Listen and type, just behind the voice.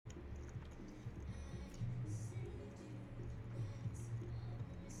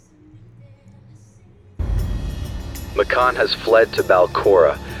Makan has fled to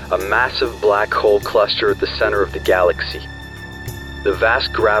Balcora, a massive black hole cluster at the center of the galaxy. The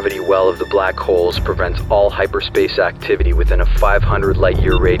vast gravity well of the black holes prevents all hyperspace activity within a 500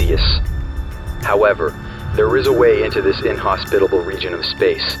 light-year radius. However, there is a way into this inhospitable region of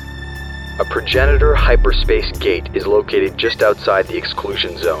space. A progenitor hyperspace gate is located just outside the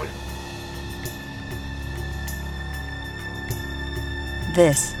exclusion zone.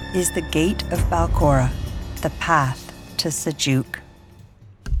 This is the Gate of Balcora, the path to Sajuuk.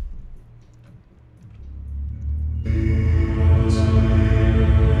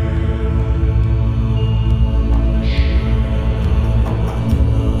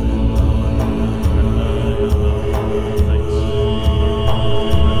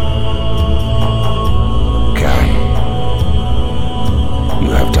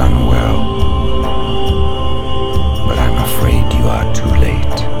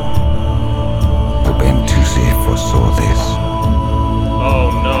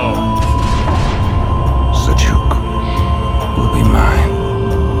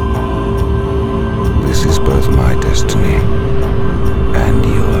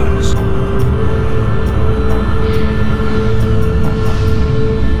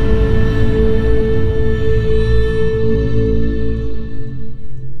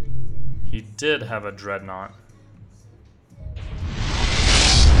 Did have a dreadnought.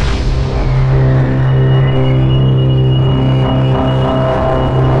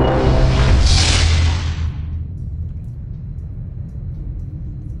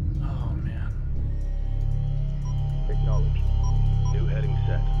 Oh man. Acknowledged. New heading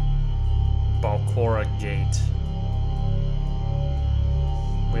set. Balcora Gate.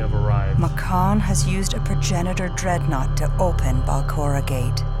 We have arrived. Makan has used a progenitor dreadnought to open Balcora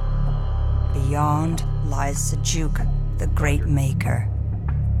Gate. Beyond lies Sajuuk, the Great Maker.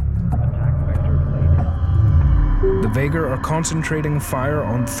 The Vega are concentrating fire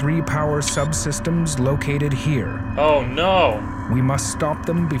on 3 power subsystems located here. Oh no! We must stop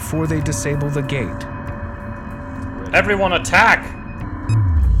them before they disable the gate. Everyone attack!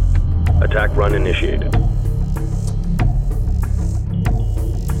 Attack run initiated.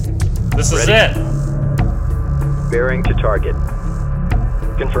 This is Ready? it! Bearing to target.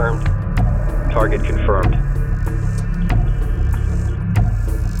 Confirmed. Target confirmed.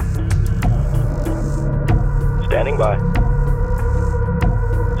 Standing by.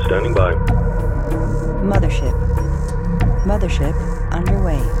 Standing by. Mothership. Mothership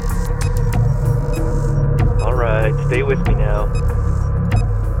underway. Alright, stay with me now.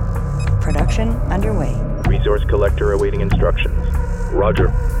 Production underway. Resource collector awaiting instructions. Roger.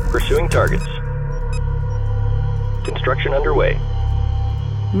 Pursuing targets. Construction underway.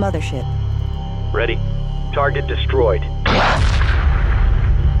 Mothership. Ready. Target destroyed.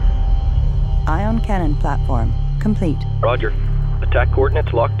 Ion cannon platform complete. Roger. Attack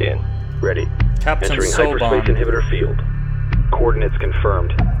coordinates locked in. Ready. Captain Entering Soban. hyperspace inhibitor field. Coordinates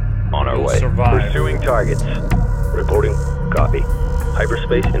confirmed. On our We'll way. survive. Pursuing targets. Reporting. Copy.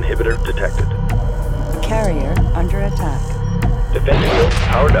 Hyperspace inhibitor detected. Carrier under attack. Defense field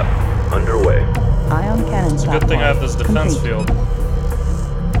powered up. Underway. Ion cannon platform Good thing I have this defense complete. field.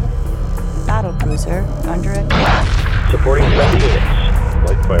 Battle cruiser under attack. Supporting friendly units.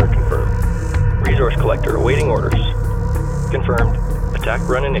 Light fire confirmed. Resource collector awaiting orders. Confirmed. Attack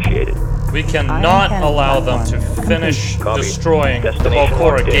run initiated. We cannot cannon allow them to platform finish Copy. destroying the Destination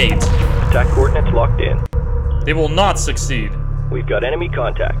Balcora locked in. Gate. Attack coordinates locked in. They will not succeed. We've got enemy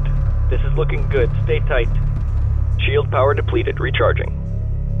contact. This is looking good. Stay tight. Shield power depleted. Recharging.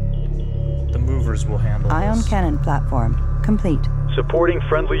 The movers will handle Ion this. cannon platform complete. Supporting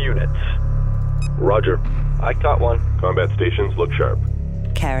friendly units. Roger. I caught one. Combat stations look sharp.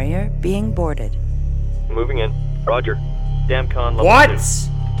 Carrier being boarded. Moving in. Roger. Damcon level What? 2.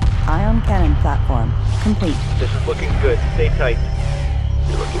 Ion cannon platform complete. This is looking good. Stay tight.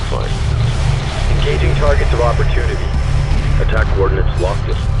 You're looking fine. Engaging targets of opportunity. Attack coordinates locked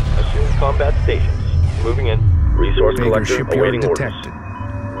in. Assume combat stations. Moving in. Resource Vega collector shipyard awaiting detected.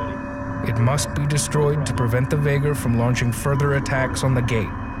 orders. It must be destroyed to prevent the Vega from launching further attacks on the gate.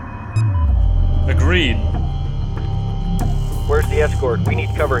 Agreed. Where's the escort? We need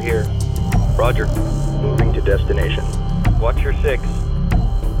cover here. Roger. Moving to destination. Watch your 6.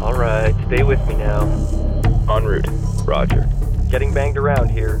 Alright, stay with me now. En route. Roger. Getting banged around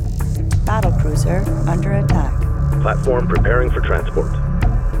here. Battle cruiser under attack. Platform preparing for transport.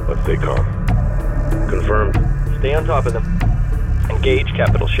 Let's stay calm. Confirmed. Stay on top of them. Engage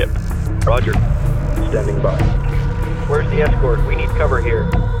capital ship. Roger. Standing by. Where's the escort? We need cover here.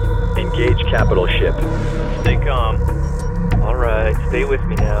 Engage capital ship. Stay calm. Alright, stay with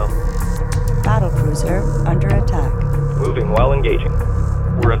me now. Battle cruiser under attack. Moving while engaging.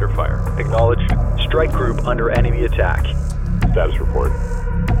 We're under fire. Acknowledged. Strike group under enemy attack. Status report.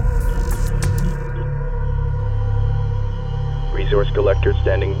 Resource collector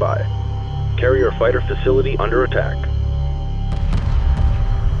standing by. Carrier fighter facility under attack.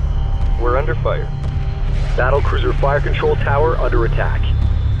 We're under fire. Battlecruiser fire control tower under attack.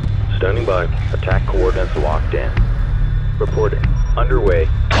 Standing by. Attack coordinates locked in. Reporting. Underway.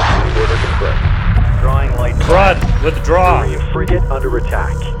 Order confirmed. Drawing light. Crud! Withdraw! Marine frigate under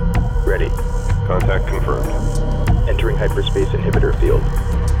attack. Ready. Contact confirmed. Entering hyperspace inhibitor field.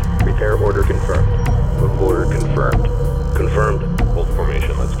 Repair order confirmed. Move order confirmed. Confirmed. Hold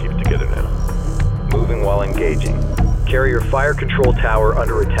formation. Let's keep it together now. Moving while engaging. Carrier fire control tower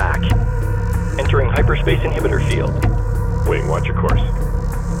under attack. Entering hyperspace inhibitor field. Wing, watch your course.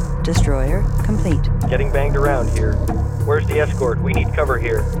 Destroyer complete. Getting banged around here. Where's the escort? We need cover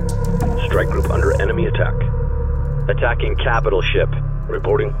here. Strike group under enemy attack. Attacking capital ship.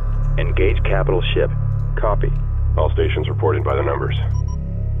 Reporting. Engage capital ship. Copy. All stations reporting by the numbers.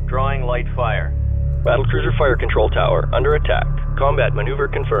 Drawing light fire. Battlecruiser fire control tower under attack. Combat maneuver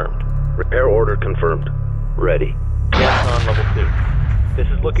confirmed. Repair order confirmed. Ready. Gas on level 2. This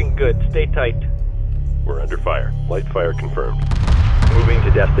is looking good. Stay tight. We're under fire. Light fire confirmed. Moving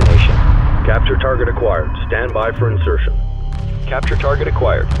to destination. Capture target acquired. Stand by for insertion. Capture target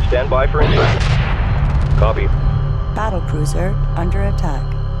acquired. Stand by for insertion. Copy. Battlecruiser under attack.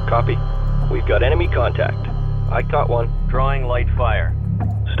 Copy. We've got enemy contact. I caught one. Drawing light fire.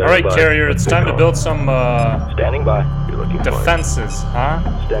 Alright, carrier, it's time to build some Standing by. You're looking fine. defenses,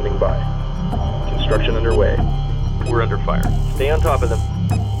 huh? Standing by. Construction underway. We're under fire. Stay on top of them.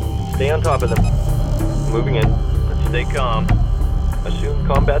 Stay on top of them. Moving in. Let's stay calm. Assume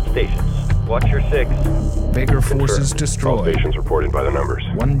combat stations. Watch your 6. Vader forces All destroyed. stations reporting by the numbers.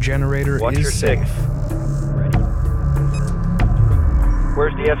 One generator Watch your is 6. safe. Ready.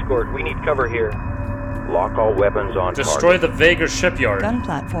 Where's the escort? We need cover here. Lock all weapons on Destroy target. the Vager shipyard. Gun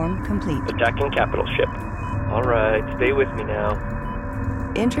platform complete. Attacking capital ship. Alright, stay with me now.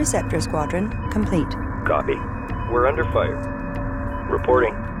 Interceptor squadron complete. Copy. We're under fire.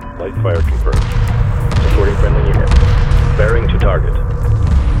 Reporting. Light fire confirmed. Supporting friendly unit. Bearing to target.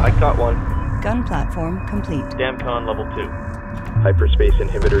 I caught one. Gun platform complete. Damcon level 2. Hyperspace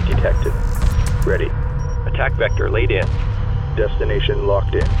inhibitor detected. Ready. Attack vector laid in. Destination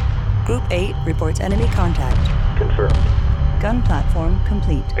locked in. Group 8 reports enemy contact. Confirmed. Gun platform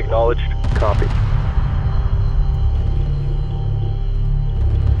complete. Acknowledged. Copy.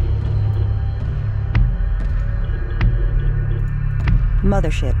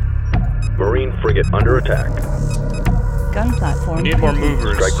 Mothership. Marine frigate under attack. Gun platform We need more complete.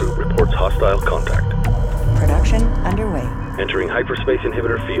 movers. Strike group reports hostile contact. Production underway. Entering hyperspace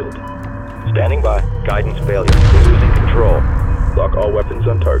inhibitor field. Standing by. Guidance failure. Losing control. Lock all weapons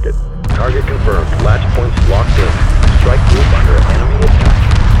on target. Target confirmed. Latch points locked in. Strike group under enemy attack.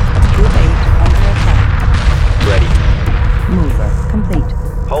 Group 8 under attack. Ready. Mover complete.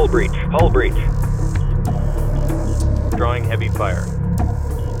 Hull breach. Hull breach. Drawing heavy fire.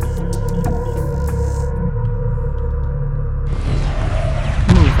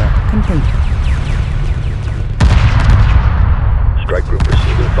 Mover complete. Strike group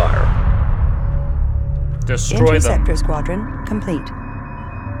receiving fire. Destroy them. Interceptor squadron complete.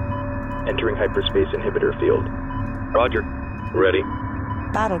 Entering hyperspace inhibitor field. Roger. Ready.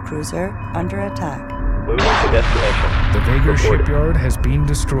 Battlecruiser under attack. Moving to destination. The Vader Reporting. shipyard has been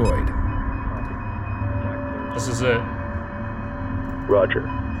destroyed. This is it. Roger.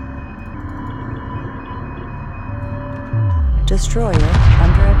 Destroyer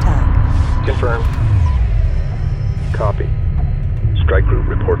under attack. Confirmed. Copy. Strike group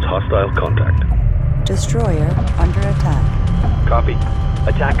reports hostile contact. Destroyer under attack. Copy.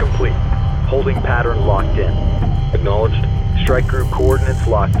 Attack complete. Holding pattern locked in. Acknowledged. Strike group coordinates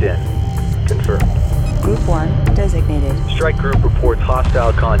locked in. Confirmed. Group 1 designated. Strike group reports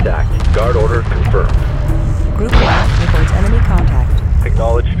hostile contact. Guard order confirmed. Group 1 reports enemy contact.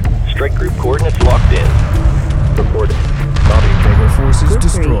 Acknowledged. Strike group coordinates locked in. Reporting. Copy. Vader forces Group 3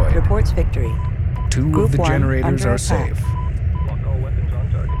 destroyed. reports victory. Two Group of the 1 generators under are attack. safe. Lock all weapons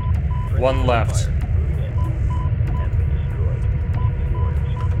on target. One left.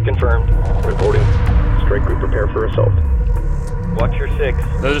 Confirmed. Reporting. Strike group prepare for assault. Watch your 6.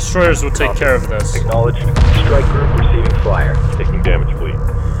 The destroyers will take care of this. Acknowledged. Strike group receiving fire. Taking damage, fleet.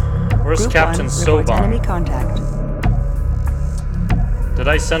 Where's Group Captain 1 reports enemy Soban? contact. Did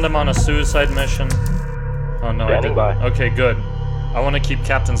I send him on a suicide mission? Oh no, I Standing didn't. by. Okay, good. I want to keep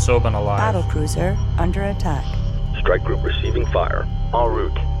Captain Soban alive. Battlecruiser under attack. Strike group receiving fire. En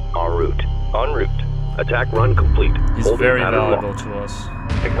route. En route. En route. Attack run complete. He's Holding very pattern valuable locked. to us.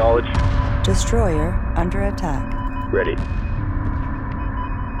 Acknowledge. Destroyer under attack. Ready.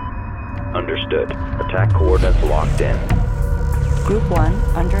 Understood. Attack coordinates locked in. Group 1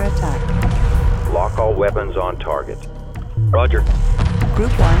 under attack. Lock all weapons on target. Roger.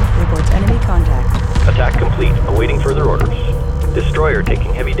 Group 1 reports enemy contact. Attack complete. Awaiting further orders. Destroyer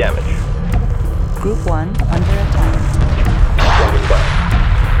taking heavy damage. Group 1 under attack. Standing by.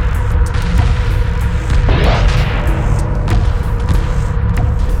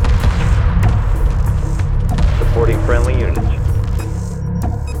 Supporting friendly units.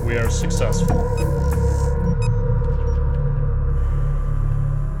 We are successful.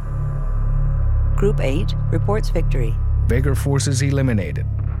 Group 8 reports victory. Vagar forces eliminated.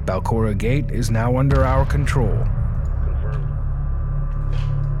 Balcora Gate is now under our control. Confirmed.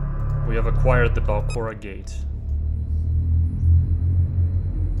 We have acquired the Balcora Gate.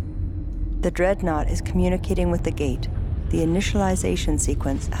 The Dreadnought is communicating with the gate. The initialization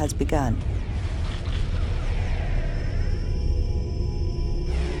sequence has begun.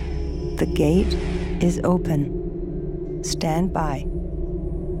 The gate is open. Stand by.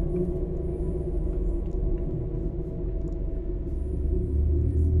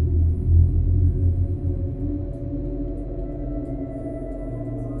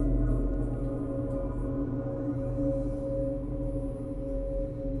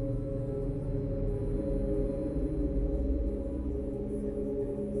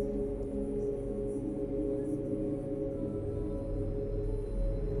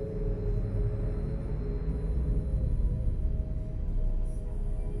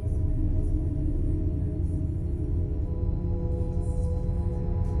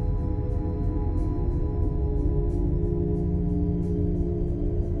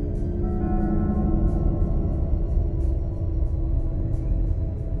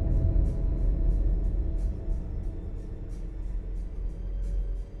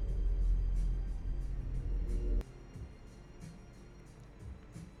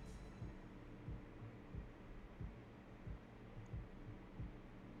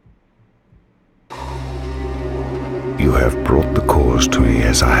 You have brought the cause to me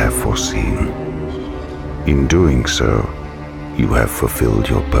as I have foreseen. In doing so, you have fulfilled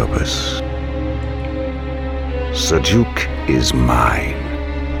your purpose. Sajuuk is mine.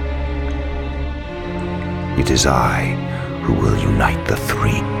 It is I who will unite the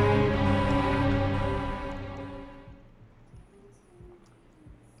three.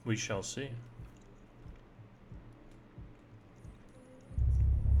 We shall see.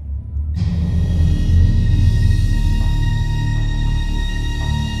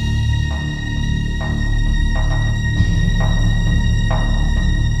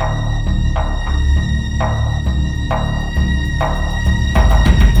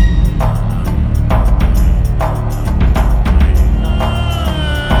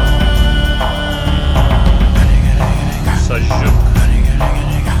 Sajuuk.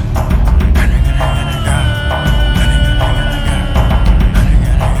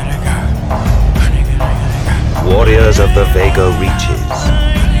 Warriors of the Vega reaches.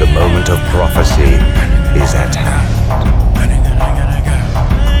 The moment of prophecy is at hand.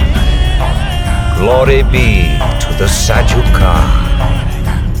 Glory be to the Sajuuk-Khar.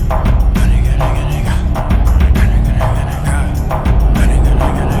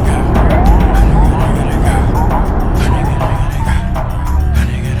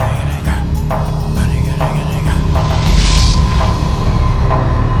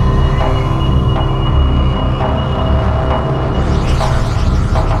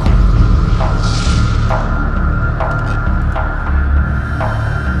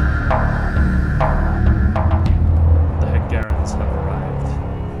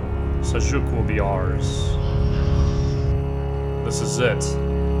 Sajuuk will be ours. This is it.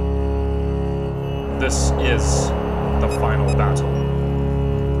 This is the final battle.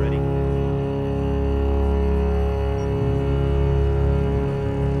 Ready.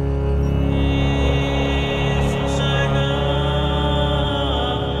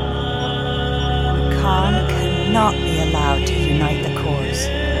 Khan cannot be allowed to unite the cores.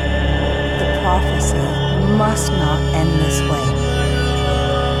 The prophecy must not end this way.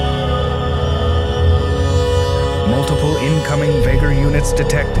 Multiple incoming Vagar units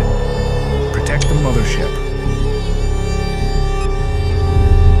detected. Protect the mothership.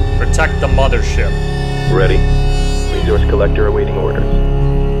 Protect the mothership. Ready. Resource collector awaiting orders.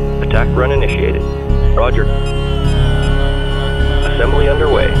 Attack run initiated. Roger. Assembly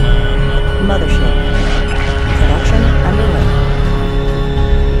underway. Mothership. Production underway.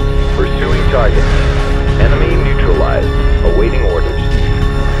 Pursuing target. Enemy neutralized. Awaiting orders.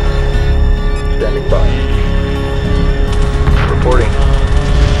 Standing by. Reporting.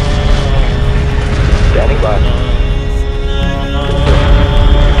 Standing by. Confirmed.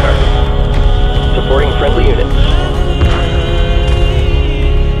 Target. Supporting friendly units.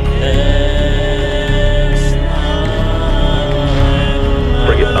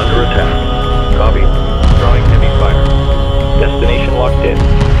 Frigate under attack. Copy. Drawing heavy fire. Destination locked in.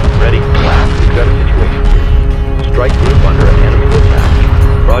 Ready. We've got a situation. Strike group under enemy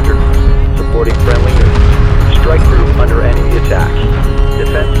attack. Roger. Supporting friendly units. Strike group under enemy attack.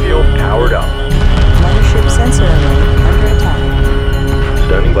 Defense field powered up. Mothership sensor array under attack.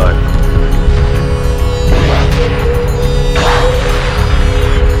 Standing by.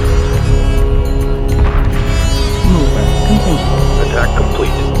 Mover complete. Attack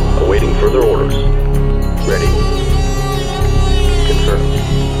complete. Awaiting further orders. Ready. Confirmed.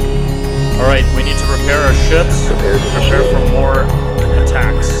 Alright, we need to repair our ships. Prepare for more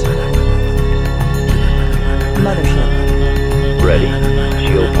attacks. Mothership. Ready.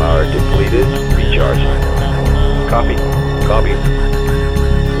 Shield power depleted. Recharge. Copy. Copy.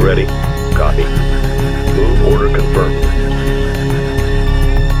 Ready. Copy. Move order confirmed.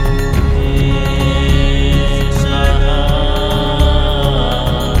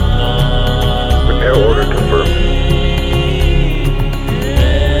 Repair order confirmed.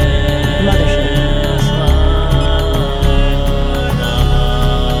 Mothership.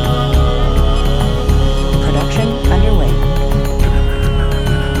 Production underway.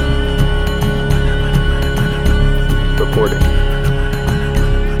 Reporting.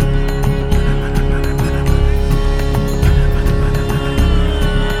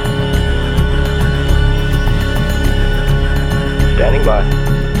 Standing by.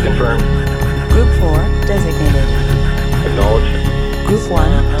 Confirmed. Group 4 designated. Acknowledged. Group 1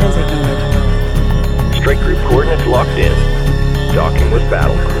 designated. Strike group coordinates locked in. Docking with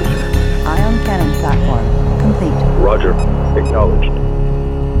battle cruiser. Ion cannon platform complete. Roger. Acknowledged.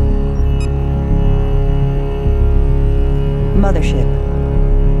 Mothership.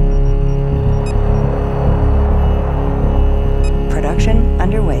 Production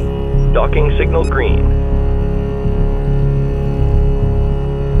underway. Docking signal green.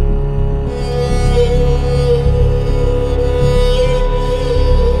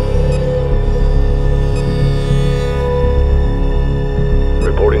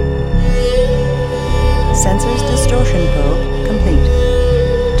 Reporting. Sensors distortion probe complete.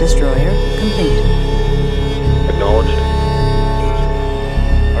 Destroyer complete. Acknowledged.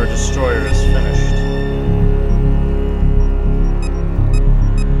 Our destroyer is finished.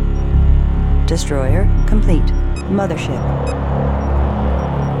 Destroyer complete. Mothership.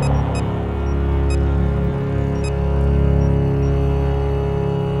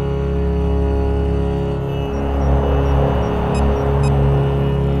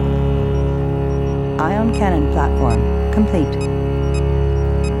 Ion cannon platform complete.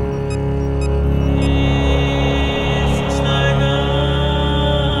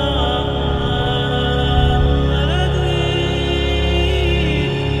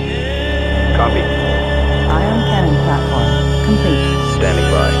 Copy. Ion cannon platform complete. Standing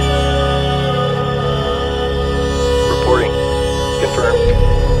by. Reporting. Confirmed.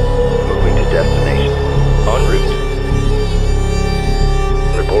 Moving to destination. En route.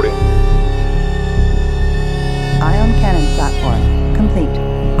 Reporting. Ion cannon platform complete.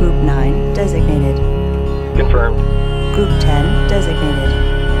 Group 9 designated. Confirmed. Group 10 designated.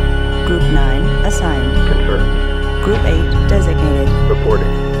 Group 9 assigned. Confirmed. Group 8 designated. Reporting.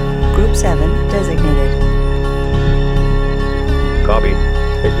 Group 7 designated. Copy.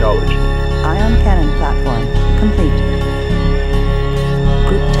 Acknowledged. Ion cannon platform complete.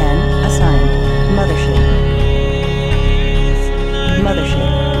 Group 10 assigned. Mothership. Mothership.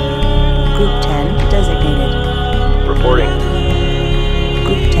 Group 10 designated. Reporting.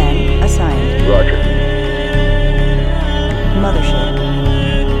 Group 10 assigned. Roger. Mothership.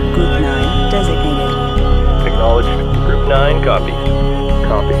 Group 9 designated. Acknowledged. Group 9 copies.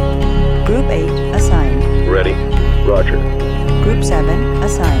 Copy. Group 8 assigned. Ready. Roger. Group 7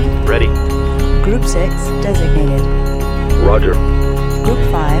 assigned. Ready. Group 6 designated. Roger. Group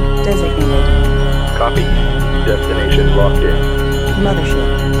 5 designated. Copy. Destination locked in. Mothership.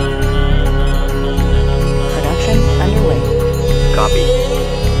 Production underway. Copy.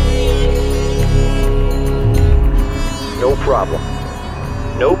 No problem.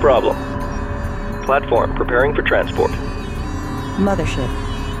 No problem. Platform preparing for transport. Mothership.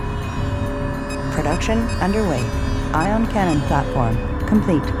 Production underway. Ion cannon platform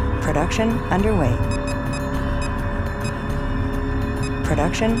complete. Production underway.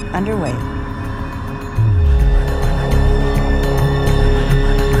 Production underway.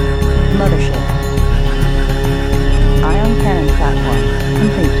 Mothership. Ion cannon platform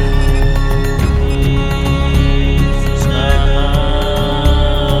complete.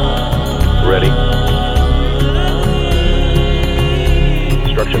 Ready.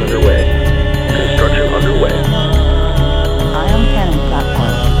 Construction underway. Construction underway. Ion cannon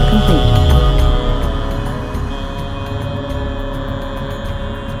platform complete.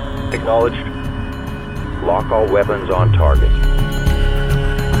 Acknowledged. Lock all weapons on target.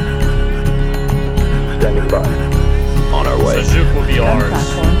 Standing by. On our way. Sajuuk will be Gun ours.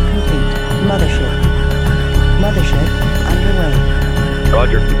 platform complete. Mothership. Mothership underway.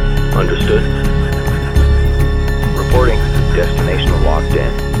 Roger. Understood. Reporting. Destination locked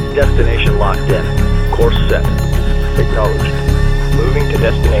in. Destination locked in. Course set. Acknowledged. Moving to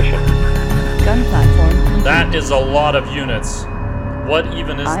destination. Gun platform complete. That is a lot of units. What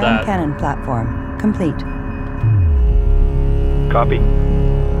even is Ion that? cannon platform complete. Copy.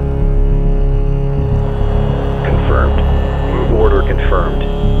 Confirmed. Move order confirmed.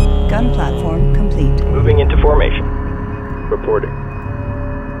 Gun platform complete. Moving into formation. Reporting.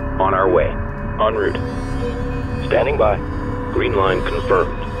 On our way. En route. Standing by. Green line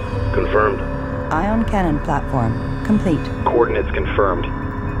confirmed. Confirmed. Ion cannon platform complete. Coordinates confirmed.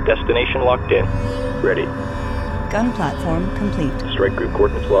 Destination locked in. Ready. Gun platform complete. Strike group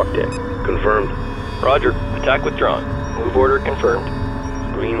coordinates locked in. Confirmed. Roger. Attack withdrawn. Move order confirmed.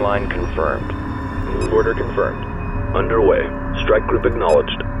 Green line confirmed. Move order confirmed. Underway. Strike group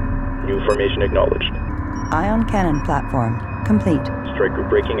acknowledged. New formation acknowledged. Ion cannon platform complete. Strike group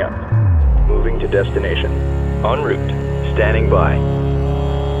breaking up. Moving to destination. En route. Standing by.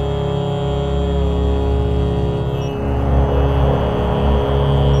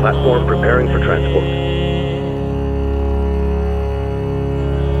 Platform preparing for transport.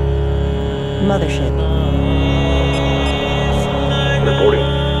 Mothership. Reporting.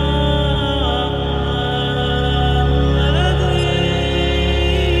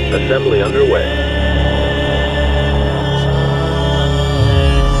 Assembly underway.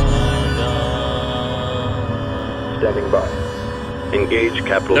 Standing by. Engage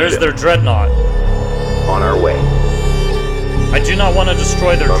capital There's ship. their dreadnought. On our way. I do not want to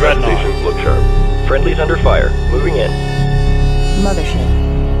destroy their Combat dreadnought. stations look sharp. Friendlies under fire. Moving in. Mothership.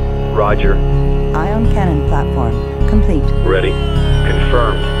 Roger. Ion cannon platform complete. Ready.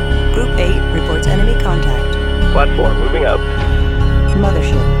 Confirmed. Group 8 reports enemy contact. Platform moving up.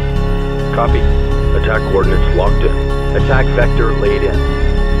 Mothership. Copy. Attack coordinates locked in. Attack vector laid in.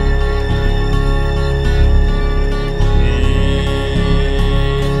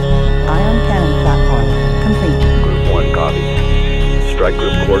 Ion cannon platform complete. Group 1 copy. Strike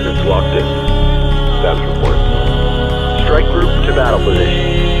group coordinates locked in. Status report. Strike group to battle position.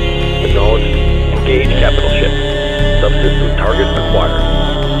 Acknowledged. Engage capital ship. Subsystem target acquired.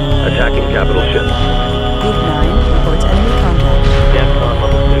 Attacking capital ship. Group 9 reports enemy contact. Defcon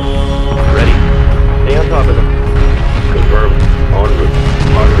level 2. Ready. Stay on top of them. Confirmed. En route.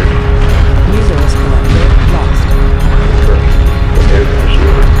 En route. Resource collector lost. Confirmed. Prepare to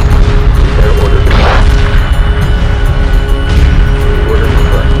initiate. Prepare order confirmed. Order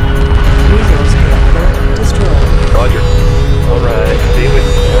confirmed. Resource collector destroyed. Roger. Alright, stay with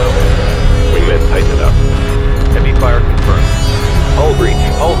me now. Wingmen, tighten it up. Heavy fire confirmed. Hull breach.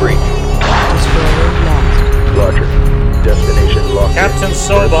 Hull breach. Destroyer lost. Roger. Destination locked. Captain in.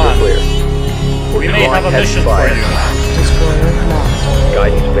 Soban. Clear. We may have a Heavy mission fire. for you. Destroyer lost.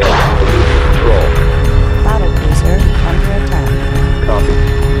 Guidance failed. Losing control. Battle cruiser under attack. Copy.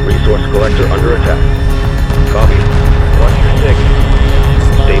 Resource collector under attack. Copy. 1-6.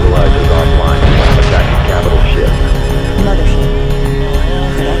 Stabilizers offline. Attacking capital ship. Mothership.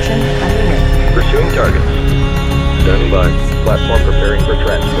 Production underway. Pursuing targets. Standing by. Platform preparing for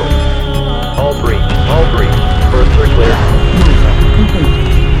transport. All breach. All breach. Berths are clear. Mover complete.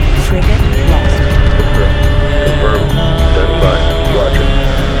 Frigate lost. Confirmed. Standing by. Roger.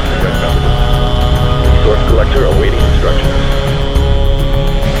 Red Mountain. Resource collector awaiting instructions.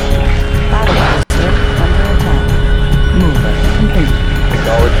 Battle cruiser under attack. Mover complete.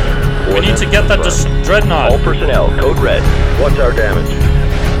 Acknowledged. We need to get that All dreadnought. personnel, code red. What's our damage?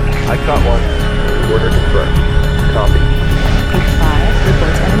 I caught one. Order confirmed. Copy. Group 5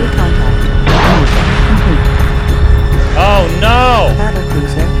 reports enemy contact. Mover complete. Oh no! Battle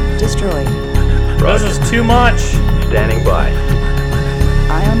cruiser destroyed. This is too much. Standing by.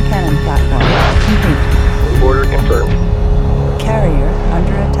 Ion cannon platform complete. Move order confirmed. Carrier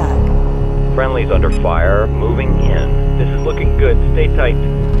under attack. Friendlies under fire. Moving in. This is looking good. Stay tight.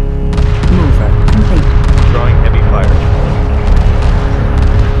 Mover complete. Drawing heavy fire.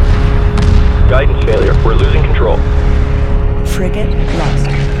 Guidance failure. We're losing control. Frigate lost.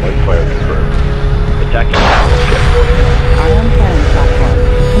 Light fire confirmed. Attacking capital ship. Ion cannon platform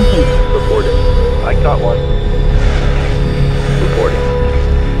complete. Reporting. I caught one. Reporting.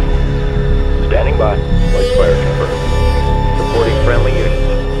 Standing by. Light fire confirmed. Reporting friendly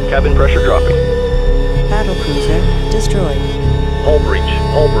units. Cabin pressure dropping. Battle cruiser destroyed. Hull breach.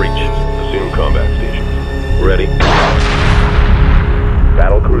 Hull breach. Assume combat stations. Ready.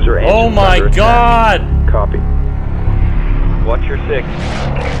 Battle cruiser engines Oh my under god! attack. Copy. Watch your 6.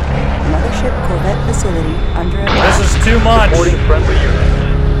 Mothership Corvette facility under attack. This is too much! Reporting friendly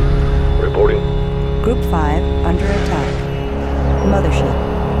units. Reporting. Group 5 under attack. Mothership.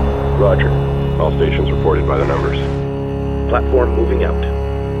 Roger. All stations reported by the numbers. Platform moving out.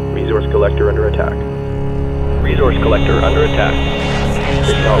 Resource collector under attack. Resource collector under attack.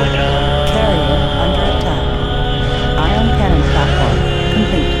 Acknowledged. Carrier under attack. Ion cannon platform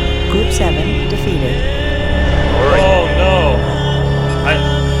complete. Group 7 defeated. Oh no!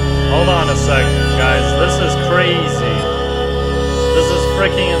 Hold on a sec, guys. This is crazy. This is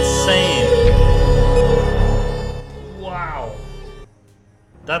freaking insane. Wow.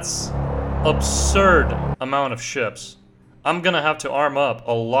 That's absurd amount of ships. I'm gonna have to arm up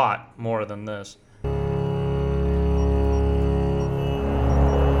a lot more than this.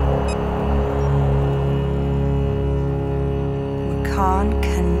 Khan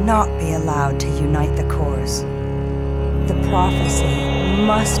cannot be allowed to unite the cores. The prophecy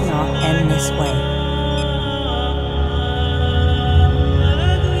must not end this way.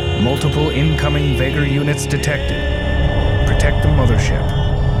 Multiple incoming Vega units detected. Protect the mothership.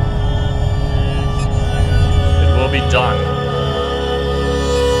 It will be done.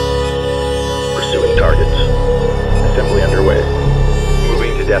 Pursuing targets. Assembly underway.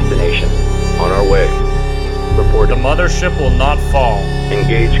 Moving to destination. On our way. The Reporting. mothership will not fall.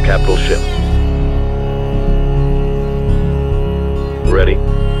 Engage capital ship. Ready.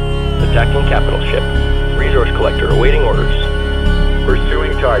 Attacking capital ship. Resource collector awaiting orders.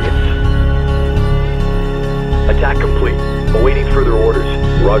 Pursuing targets. Attack complete. Awaiting further orders.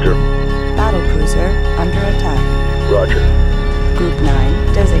 Roger. Battle cruiser under attack. Roger. Group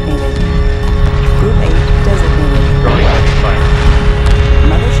 9 designated. Group 8 designated. Drawing active fire.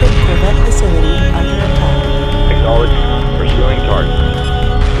 Mothership Corvette facility under attack. Acknowledged. Pursuing target.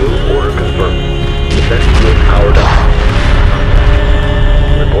 Move order confirmed. Defense field powered up.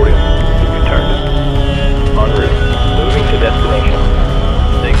 Reporting. New target. En route. Moving to destination.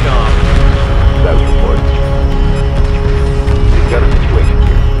 Stay calm. Status report. We've got a situation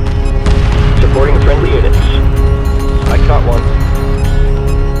here. Supporting friendly units. I caught one.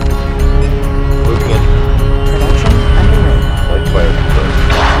 Moving in. Production underway. Light fire confirmed.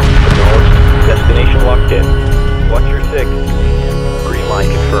 Acknowledged. Destination locked in. Watch your 6. Green line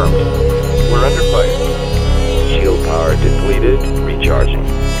confirmed. We're under fire. Shield power depleted. Recharging.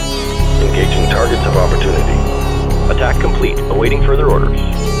 Engaging targets of opportunity. Attack complete. Awaiting further orders.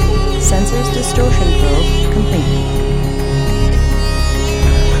 Sensors distortion probe complete.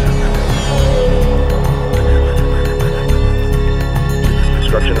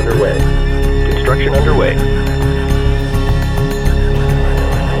 Construction underway. Construction underway.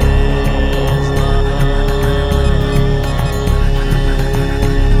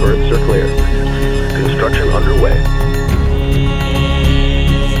 Berths are clear. Construction underway.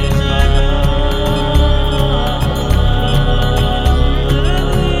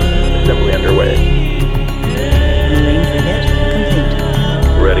 Assembly underway. Marine frigate complete.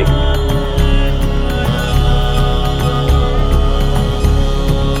 Ready.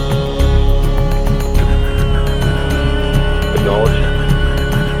 Acknowledged.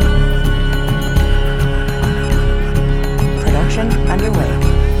 Production underway.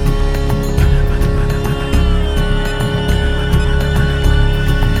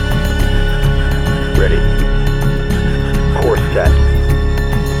 Ready. Course set.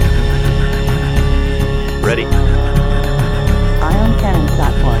 Ready. Ion cannon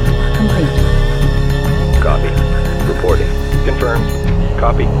platform complete. Copy. Reporting. Confirmed.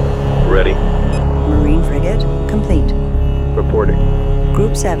 Copy. Ready. Marine frigate complete. Reporting.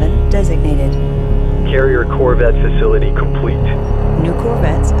 Group 7 designated. Carrier Corvette facility complete. New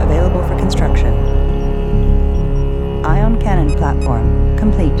corvettes available for construction. Ion cannon platform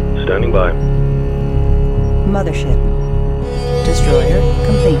complete. Standing by. Mothership. Destroyer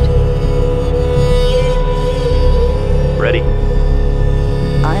complete. Ready.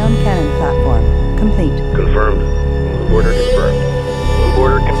 Ion cannon platform complete. Confirmed. Move order confirmed. Move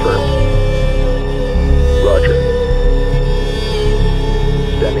order confirmed. Roger.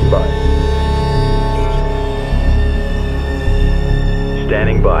 Standing by.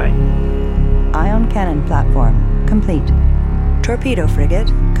 Standing by. Ion cannon platform complete. Torpedo frigate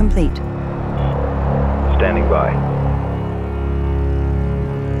complete. Standing by.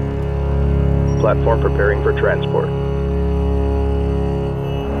 Platform preparing for transport.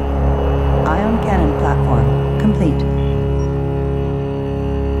 Ion cannon platform complete.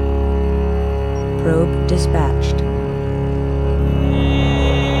 Probe dispatched.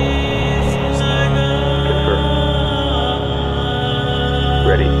 Confirm.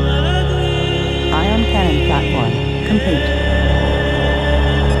 Ready. Ion cannon platform complete.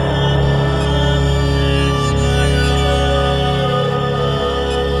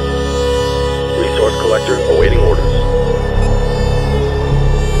 Resource collector awaiting orders.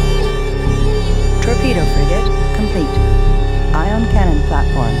 Torpedo frigate complete. Ion cannon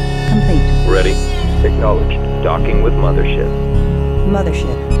platform complete. Ready. Acknowledged. Docking with mothership.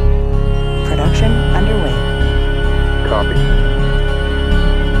 Mothership. Production underway. Copy.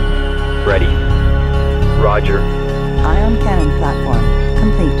 Ready. Roger. Ion cannon platform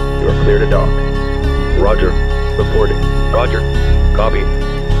complete. You are clear to dock. Roger. Reporting. Roger. Copy.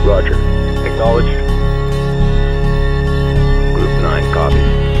 Roger. Acknowledged. Group 9 copies.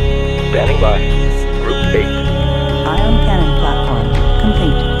 Standing by. Group 8. Ion cannon platform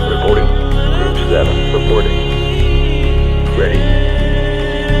complete. Reporting. Group 7. Reporting. Ready.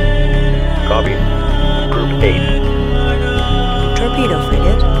 Copy. Group 8. Torpedo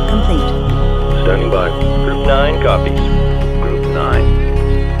frigate complete. Standing by. Group 9 copies. Group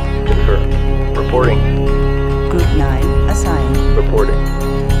 9. Confirm. Reporting. Group 9 assigned. Reporting.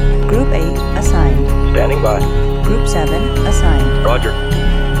 Group 8 assigned. Standing by. Group 7 assigned. Roger.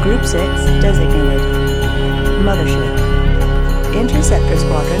 Group 6 designated. Mothership. Interceptor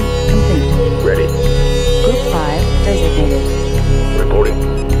squadron complete. Ready. Group 5 designated. Reporting.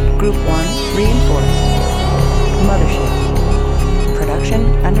 Group 1 reinforced. Mothership. Production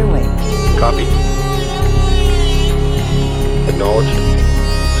underway. Copy. Acknowledged.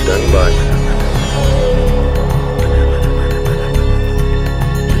 Standing by.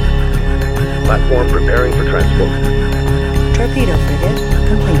 Platform preparing for transport. Torpedo frigate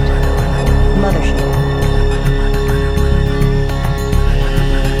complete. Mothership.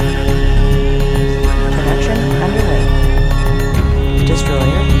 Production underway.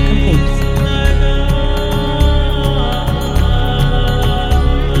 Destroyer complete.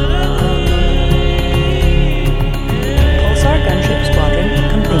 Pulsar gunship squadron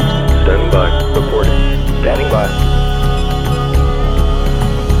complete. Standing by. Reporting. Standing by.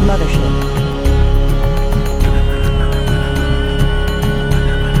 Mothership.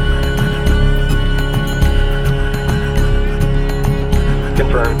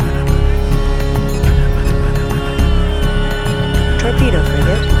 Confirmed. Torpedo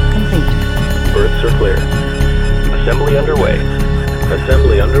frigate complete. Berths are clear. Assembly underway.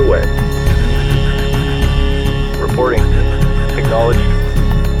 Assembly underway. Reporting. Acknowledged.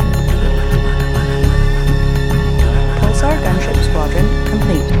 Pulsar gunship squadron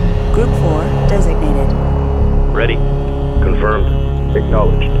complete. Group 4 designated. Ready. Confirmed.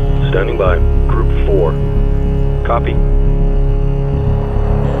 Acknowledged. Standing by. Group 4. Copy.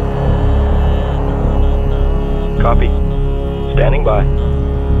 Copy. Standing by.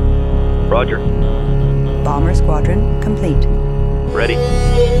 Roger. Bomber squadron complete. Ready.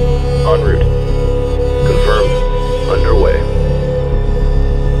 En route. Confirmed. Underway.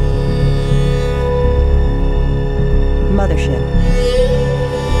 Mothership.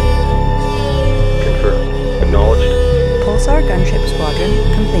 Confirmed. Acknowledged. Pulsar gunship squadron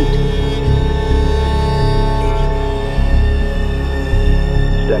complete.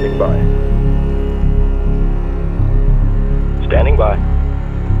 Standing by. Standing by.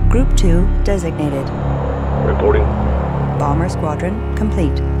 Group 2 designated. Reporting. Bomber squadron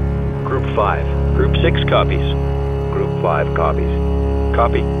complete. Group 5. Group 6 copies. Group 5 copies.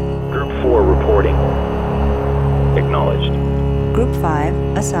 Copy. Group 4 reporting. Acknowledged. Group 5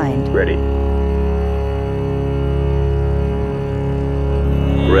 assigned. Ready.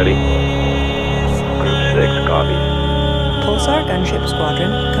 Ready. Group 6 copies. Pulsar gunship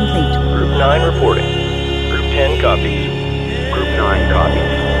squadron complete. Group 9 reporting. Group 10 copies. Group 9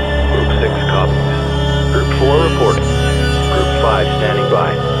 copies. Group 6 copies. Group 4 reporting. Group 5 standing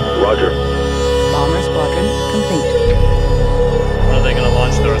by. Roger. Bomber squadron complete. When are they gonna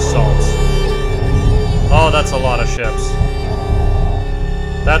launch their assaults? Oh, that's a lot of ships.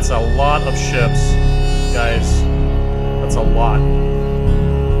 That's a lot of ships, guys. That's a lot.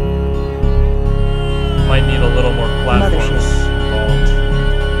 Might need a little more platforms involved.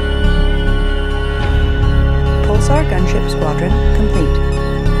 Pulsar gunship squadron complete.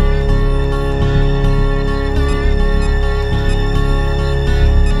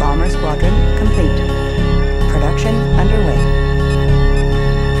 Bomber squadron complete. Production underway.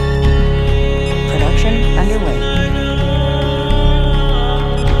 Production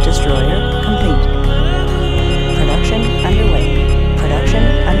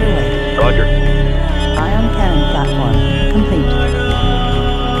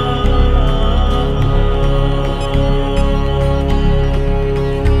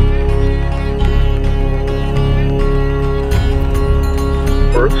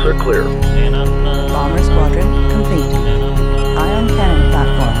Berths are clear. Bomber squadron complete. Ion cannon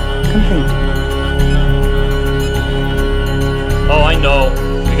platform complete. Oh, I know.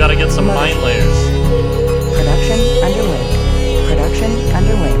 We gotta get some mine layers. Production underway. Production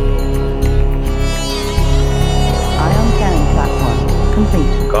underway. Ion cannon platform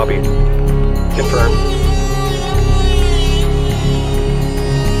complete. Copy. Confirmed.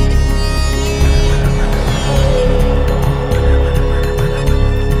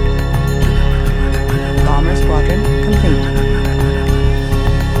 Bomber squadron complete.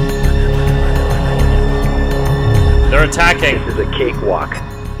 They're attacking. This is a cakewalk.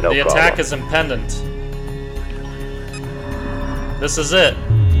 No The problem. attack is impendent. This is it.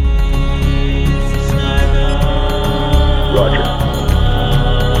 Roger.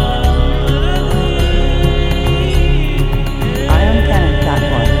 Ion cannon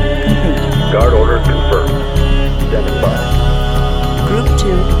platform complete. Guard order confirmed. Standing by. Group 2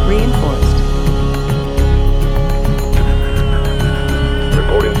 reinforced.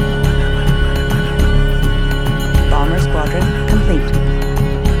 Reporting. Bomber squadron complete.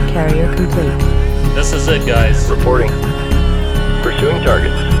 Carrier complete. This is it, guys. Reporting. Pursuing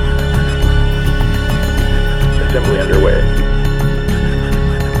targets. Assembly underway.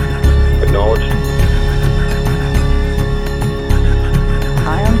 Acknowledged.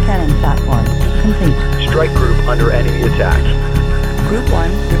 Ion cannon platform complete. Strike group under enemy attack. Group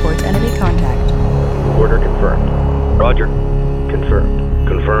 1 reports enemy contact. Order confirmed. Roger. Confirmed.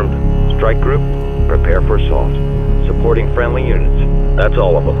 Confirmed. Strike group, prepare for assault. Supporting friendly units. That's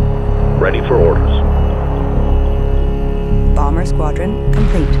all of them. Ready for orders. Bomber squadron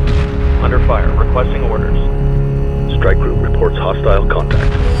complete. Under fire, requesting orders. Strike group reports hostile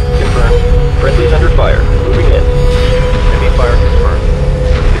contact. Confirmed. Friendlies under fire. Moving in. Enemy fire confirmed.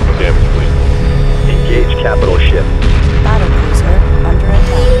 Damage, please. Engage capital ship. Battlecruiser under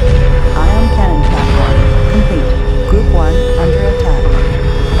attack. Ion cannon platform complete. Group 1 under attack.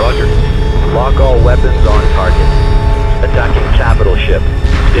 Roger. Lock all weapons on target. Attacking capital ship.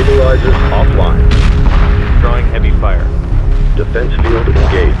 Stabilizers offline. Drawing heavy fire. Defense field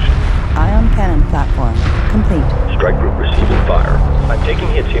engaged. Ion cannon platform complete. Strike group receiving fire. I'm taking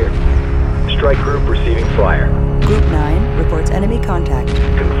hits here. Strike group receiving fire. Group 9 reports enemy contact.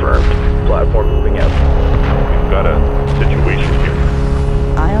 Confirmed. Platform moving out. We've got a situation here.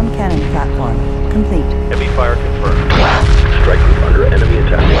 Ion cannon platform complete. Heavy fire confirmed. Strike group under enemy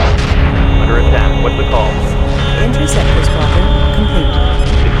attack. Under attack. What's the call? Interceptor squadron complete.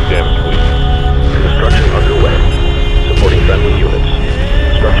 6 damage, please. Construction underway. Supporting friendly units.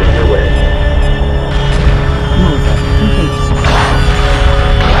 Construction underway. Mover complete.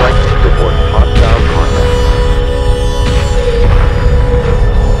 Strike group reports hostile contact.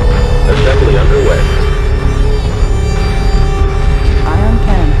 Assembly underway. Ion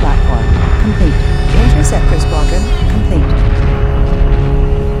cannon platform complete. Interceptor squadron complete.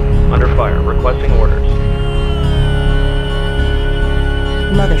 Under fire. Requesting orders.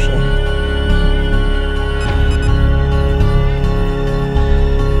 Mothership.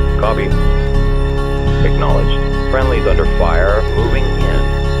 Copy. Acknowledged. Friendlies under fire. Moving in.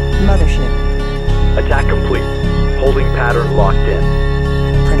 Mothership. Attack complete. Holding pattern locked in.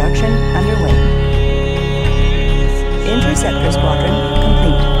 Production underway. Interceptor squadron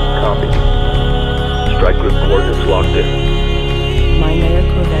complete. Copy. Strike group coordinates locked in. Mine layer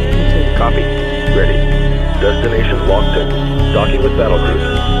corvette complete. Copy. Ready. Destination locked in. Docking with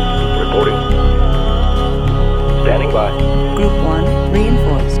battlecruiser. Reporting. Standing by. Group 1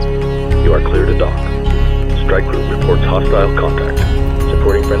 reinforced. You are clear to dock. Strike group reports hostile contact.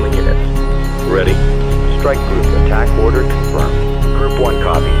 Supporting friendly units. Ready. Strike group. Attack order confirmed. Group 1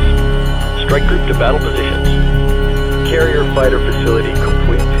 copies. Strike group to battle positions. Carrier fighter facility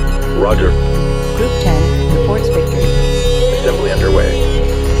complete. Roger. Group 10 reports victory. Assembly underway.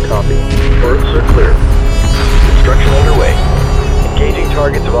 Copy. Berths are clear. Construction underway. Engaging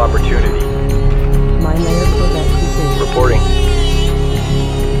targets of opportunity. Mine layer corvette complete. Reporting.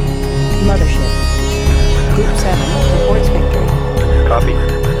 Mothership. Group 7 reports victory. Copy.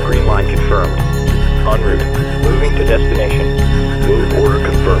 Green line confirmed. En route. Moving to destination. Move order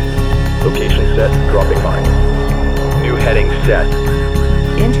confirmed. Location set. Dropping mine. New heading set.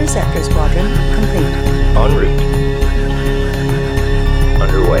 Interceptor squadron complete. En route.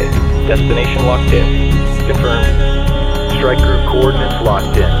 Underway. Destination locked in. Confirmed. Strike group coordinates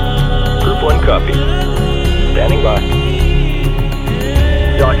locked in. Group 1 copy. Standing by.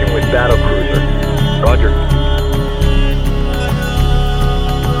 Docking with battlecruiser. Roger.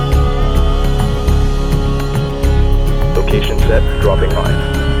 Location set. Dropping mine.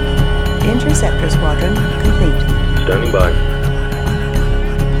 Interceptor squadron complete. Standing by.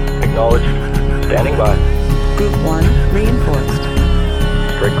 Acknowledged. Standing by. Group 1 reinforced.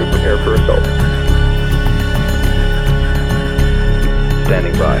 Strike group prepare for assault.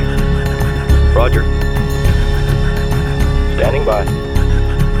 Standing by. Roger. Standing by.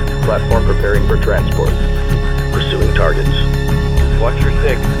 Platform preparing for transport. Pursuing targets. Watch your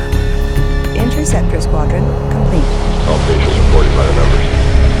 6. Interceptor squadron complete. All stations reported by the numbers.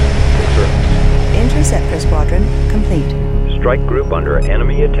 Confirmed. Interceptor squadron complete. Strike group under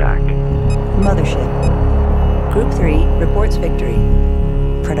enemy attack. Mothership. Group 3 reports victory.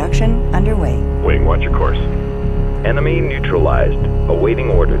 Production underway. Wing, watch your course. Enemy neutralized.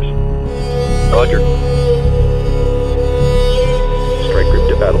 Awaiting orders. Roger. Strike group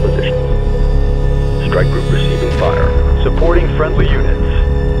to battle positions. Strike group receiving fire. Supporting friendly units.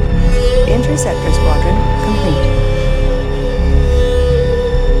 Interceptor squadron complete.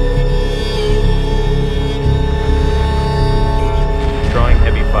 Drawing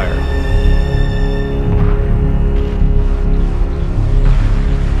heavy fire.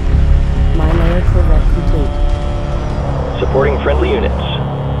 Mine layer corvette complete. Supporting friendly units.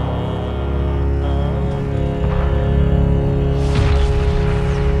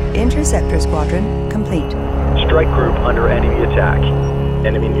 Interceptor squadron complete. Strike group under enemy attack.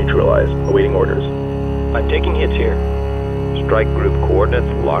 Enemy neutralized. Awaiting orders. I'm taking hits here. Strike group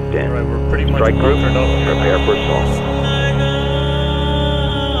coordinates locked in. Alright, we're pretty much Strike group, bunkered up. prepare for assault.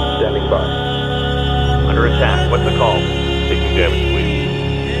 Standing by. Under attack. What's the call? Taking damage, please.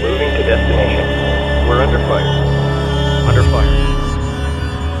 Moving to destination. We're under fire. Under fire.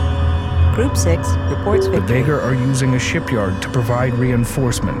 Group 6 reports The victory. Vega are using a shipyard to provide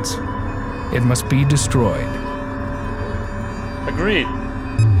reinforcements. It must be destroyed. Agreed.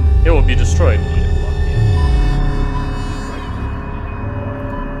 It will be destroyed.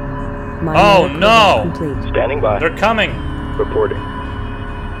 Mine Oh, layer no! corvette complete. Standing by. They're coming! Reporting.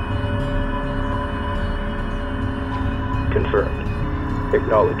 Confirmed.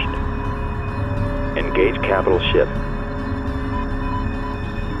 Acknowledged. Engage capital ship.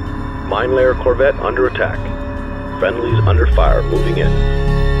 Mine layer corvette under attack. Friendlies under fire moving in.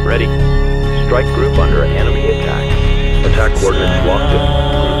 Ready. Strike group under enemy attack. Attack coordinates locked in.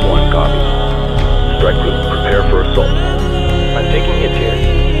 Group 1 copy. Strike group prepare for assault. I'm taking hits here.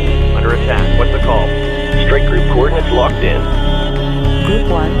 Under attack. What's the call? Strike group coordinates locked in.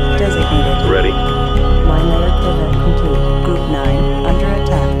 Group 1 designated. Ready. Mine layer corvette complete. Group 9 under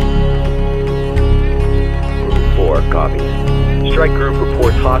attack. Group 4 copy. Strike group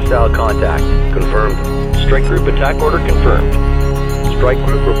reports hostile contact. Confirmed. Strike group attack order confirmed. Strike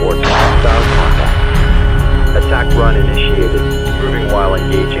group reports hostile contact. Attack run initiated. Moving while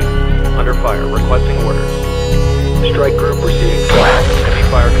engaging. Under fire. Requesting orders. Strike group receiving fire. Heavy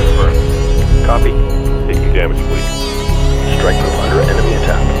fire confirmed. Copy. Taking damage, please. Strike group under enemy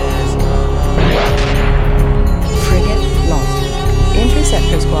attack. Frigate lost.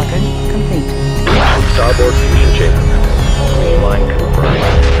 Interceptor squadron complete. Starboard fusion chamber. Line confirmed.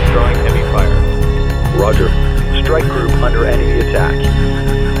 Drawing heavy fire. Roger. Strike group under enemy attack.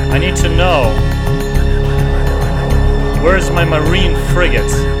 I need to know. Where's my marine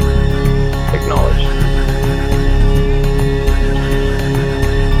frigate? Acknowledged.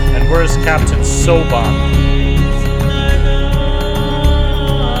 And where's Captain Soban?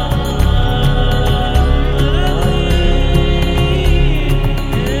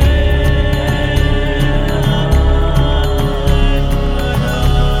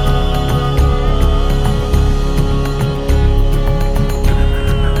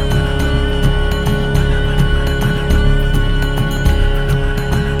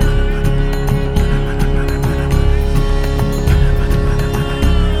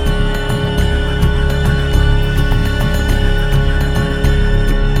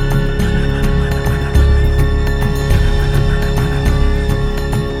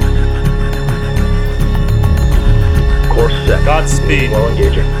 Godspeed. Well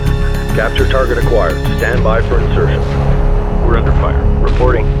engaging. Capture target acquired. Stand by for insertion. We're under fire.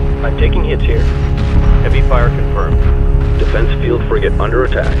 Reporting. I'm taking hits here. Heavy fire confirmed. Defense field frigate under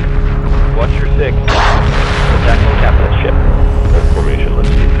attack. Watch your 6. Attacking capital ship. Hold formation, let's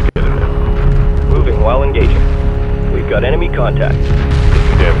keep together now. Moving while engaging. We've got enemy contact.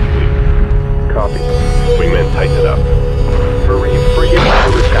 Taking damage, please. Copy. Wingman, tighten it up. Marine frigate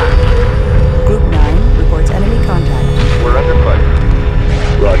under attack. Group 9 reports enemy contact. We're under fire.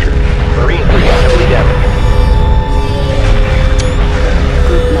 Roger. Marine frigate heavily damaged.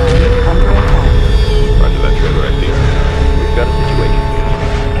 Group 9 under attack. Roger that, trailer, I see. We've got a situation.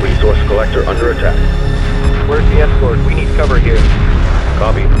 Resource collector under attack.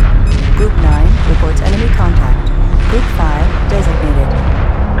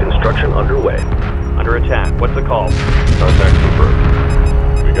 Construction underway. Under attack. What's the call? Contact confirmed.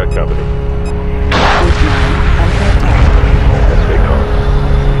 We got company. Group 9 under attack. Stay calm.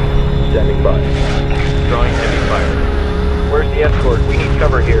 Standing by. Drawing heavy fire. Where's the escort? We need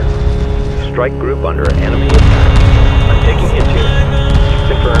cover here. Strike group under enemy attack. I'm taking hits here.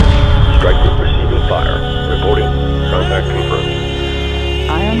 Confirmed. Strike group receiving fire. Reporting. Contact confirmed.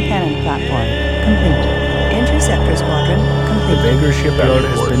 Ion cannon platform complete. Interceptor squadron The complete. Vager shipyard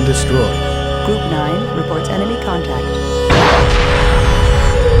has been destroyed. Group 9 reports enemy contact.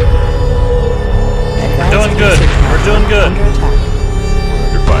 We're doing good. We're doing good. Under attack.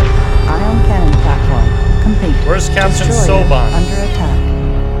 Under fire. Ion cannon platform complete. Where's Captain Destroyer Soban? under attack.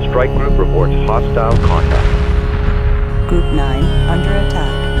 Strike group reports hostile contact. Group 9 under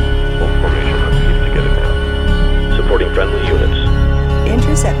attack. Hold formation. Let's keep together now. Supporting friendly units.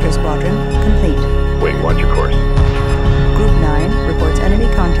 Interceptor squadron complete. Wait, watch your course. Group 9 reports enemy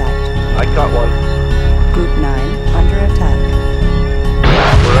contact. I caught one. Group 9 under attack.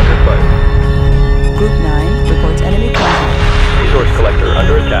 We're under fire. Group 9 reports enemy contact. Resource collector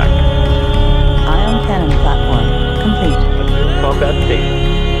under attack. Ion cannon platform complete. Assume combat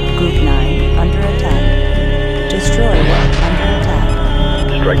station. Group 9 under attack. Destroyer under attack.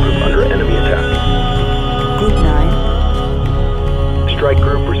 Strike group under enemy attack. Group 9 Strike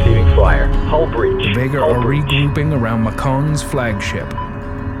group receiving fire. Hull breach. The Vager Hull are breach. regrouping around Macon's flagship.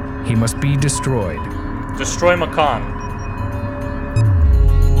 He must be destroyed. Destroy Macon.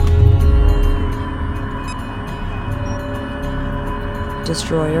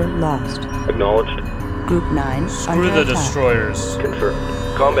 destroyer lost. Acknowledged. Group 9 Screw under the attack. destroyers.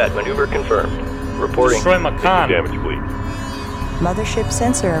 Confirmed. Combat maneuver confirmed. Reporting. Destroy Macon. Damage fleet. Mothership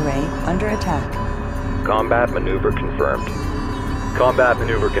sensor array under attack. Combat maneuver confirmed. Combat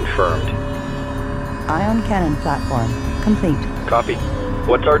maneuver confirmed. Ion cannon platform complete. Copy.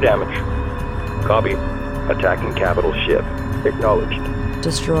 What's our damage? Copy. Attacking capital ship. Acknowledged.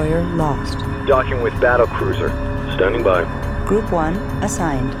 Destroyer lost. Docking with battle cruiser. Standing by. Group 1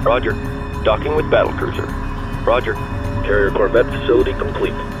 assigned. Roger. Docking with battle cruiser. Roger. Carrier corvette facility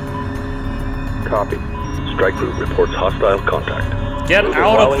complete. Copy. Strike group reports hostile contact. Get Moving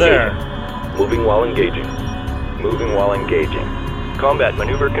out while of there. engaging. Moving while engaging. Moving while engaging. Combat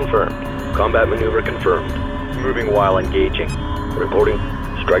maneuver confirmed. Combat maneuver confirmed. Moving while engaging. Reporting.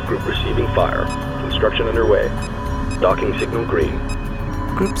 Strike group receiving fire. Construction underway. Docking signal green.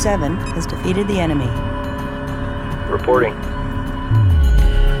 Group 7 has defeated the enemy. Reporting.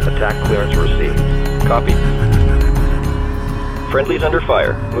 Attack clearance received. Copy. Friendlies under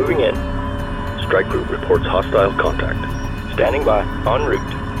fire. Moving in. Strike group reports hostile contact. Standing by. En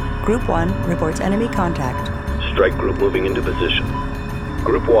route. Group 1 reports enemy contact. Strike group moving into position.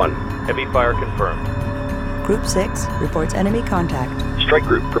 Group 1. Heavy fire confirmed. Group 6 reports enemy contact. Strike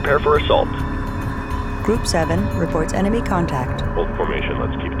group prepare for assault. Group 7 reports enemy contact. Hold formation.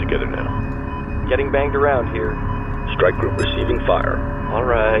 Let's keep it together now. Getting banged around here. Strike group receiving fire.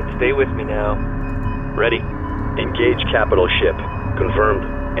 Alright, stay with me now. Ready. Engage capital ship.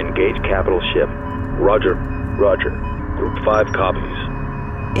 Confirmed. Engage capital ship. Roger. Roger. Group 5 copies.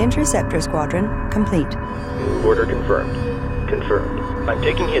 Interceptor squadron complete. Move order confirmed. Confirmed. I'm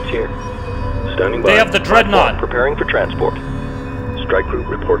taking hits here. Standing by. They have the dreadnought. Preparing for transport. Strike group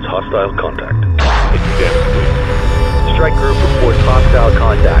reports hostile contact. Taking damage fleet. Strike group reports hostile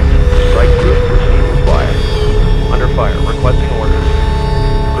contact. Strike group receiving fire. Under fire. Requesting orders.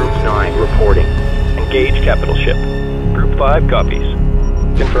 Group 9 reporting. Engage capital ship. Group 5 copies.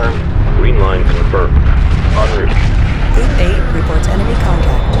 Confirmed. Green line confirmed. En route. Group 8 reports enemy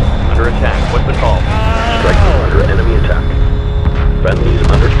contact. Under attack. What's the call? Strike group under enemy attack. Friendlies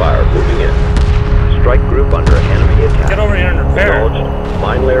under fire moving in. Strike group under enemy attack. Get over here and repair. Acknowledged.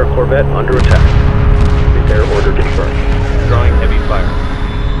 Mine layer corvette under attack. Repair order confirmed. Drawing heavy fire.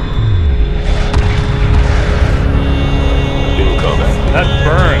 Assume combat. That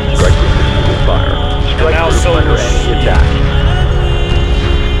burns. Strike group receiving fire. Strike now group so under much- enemy attack.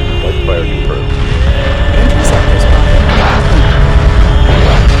 Light fire confirmed. Interceptor squadron complete.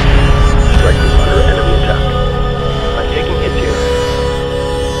 Strike group under enemy attack. I'm taking hits here.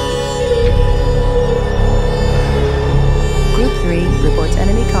 Group 3 reports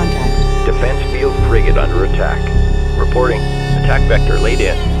enemy contact. Defense field frigate under attack. Reporting. Attack vector laid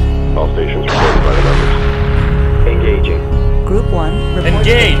in. All stations reported by the numbers. Engaging. Group 1 reports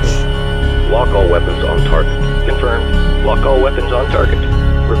Engage. Lock all weapons on target. Confirmed. Lock all weapons on target.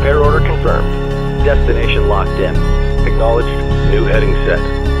 Repair order confirmed. Destination locked in. Acknowledged. New heading set.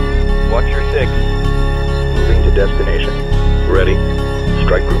 Watch your 6. Moving to destination. Ready.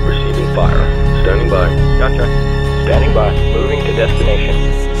 Strike group receiving fire. Standing by. Gotcha. Standing by. Moving to destination.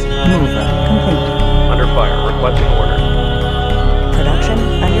 Mover complete. Under fire. Requesting order. Production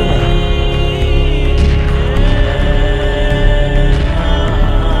underway.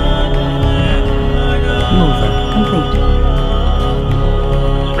 Mover complete.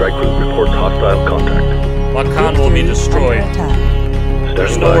 Strike group reports hostile contact. Makan Group will be 3 destroyed. under attack.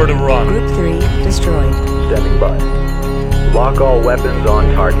 There's Standing nowhere by. to run. Group 3 destroyed. Standing by. Lock all weapons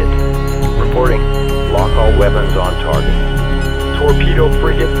on target. Reporting. Lock all weapons on target. Torpedo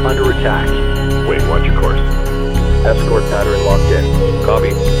frigate under attack. Wait, watch your course. Escort pattern locked in.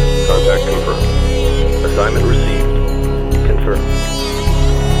 Copy. Contact confirmed. Assignment received. Confirmed.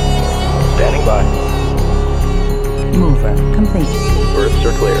 Standing by. Mover complete. Berths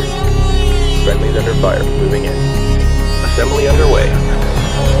are clear. Friendlies under fire. Moving in. Assembly underway.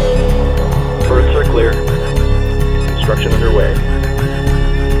 Berths are clear. Construction underway.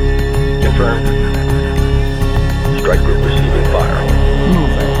 Confirmed. Strike group receiving fire.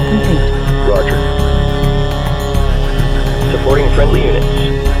 Mover complete. Roger. Supporting friendly units.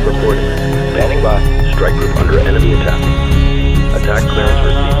 Reporting. Standing by. Strike group under enemy attack. Attack clearance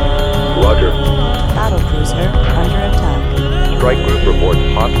received. Roger. Battlecruiser under attack. Strike group reports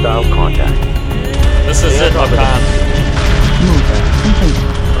hostile contact. This is it, Makan. Mover complete.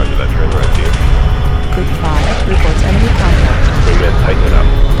 Roger that, turn right here. Group 5 reports enemy contact. Move in, tighten it up.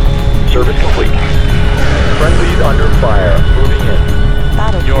 Service complete. Friendlies under fire. Moving in.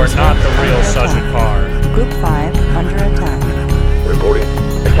 Battlecruiser You're not the real under attack. Sajuuk-Khar. Group 5 under attack. Reporting.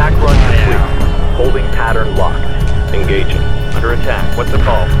 Attack run complete. Holding pattern locked. Engaging. Under attack. What's the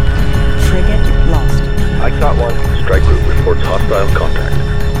call? Frigate lost. IXOT 1. Strike group reports hostile contact.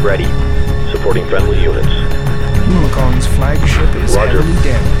 Ready. Supporting friendly units. Makan's flagship is Roger. heavily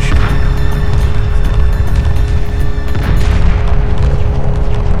damaged.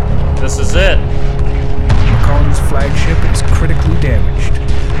 This is it. Makan's flagship is critically damaged.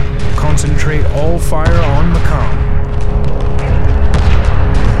 Concentrate all fire on Makan.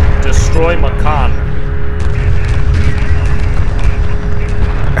 Destroy Makan.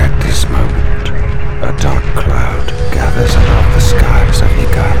 At this moment, a dark cloud gathers above the skies of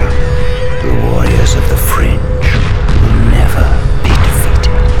Igala. The warriors of the Fringe will never be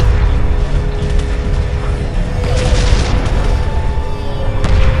defeated.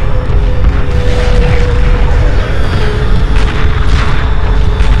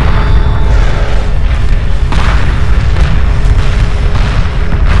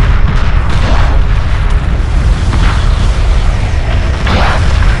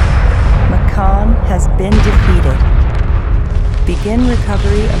 Makan has been defeated. Begin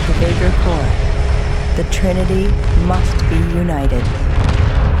recovery of the Vader core. The Trinity must be united.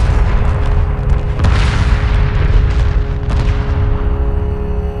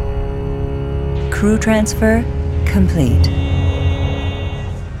 Crew transfer complete.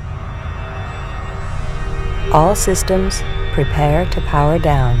 All systems prepare to power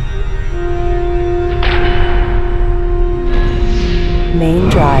down. Main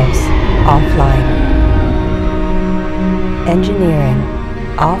drives offline. Engineering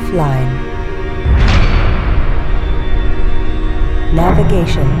offline.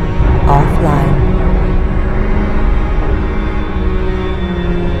 Navigation offline.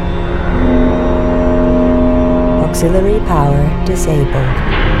 Auxiliary power disabled.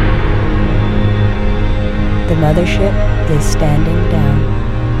 The mothership is standing down.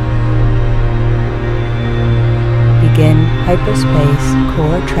 Begin hyperspace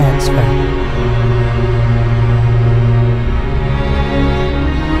core transfer.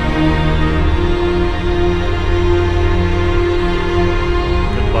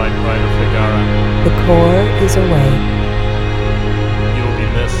 Goodbye, Pride of Figara. The core is away. You will be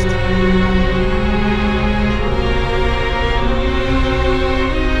missed.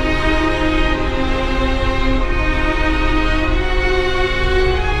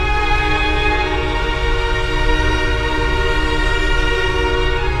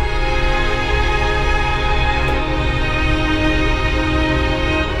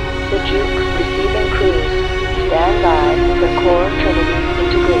 Sajuuk receiving crews. Stand by for core Trinity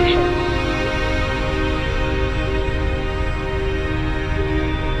integration.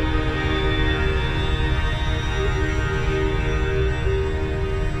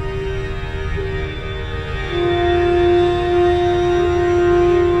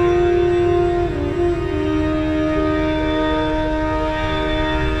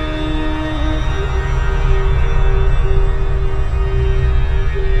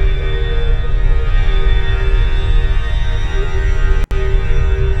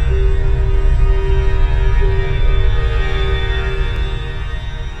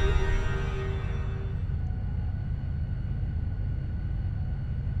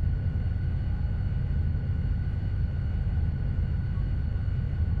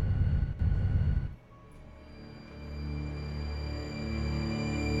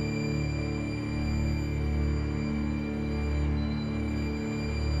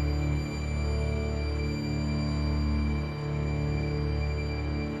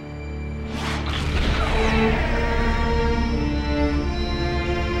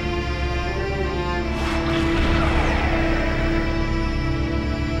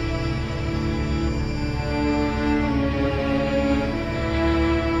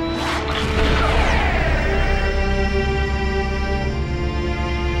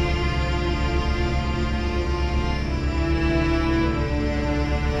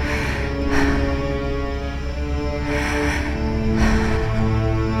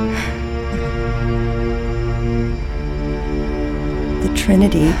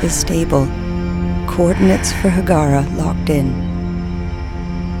 Trinity is stable. Coordinates for Hagara locked in.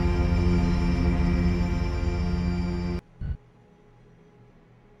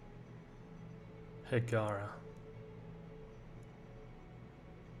 Hagara.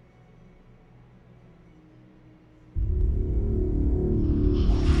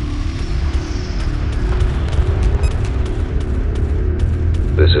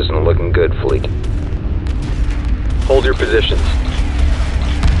 This isn't looking good, Fleet. Hold your positions.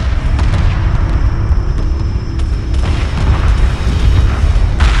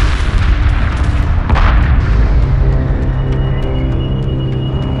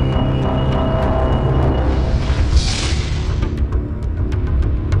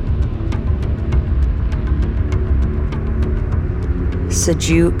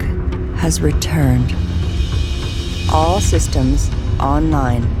 Sajuuk has returned. All systems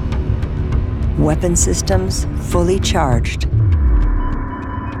online. Weapon systems fully charged.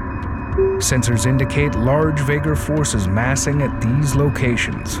 Sensors indicate large Vaygr forces massing at these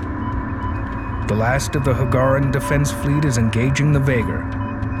locations. The last of the Hagaran defense fleet is engaging the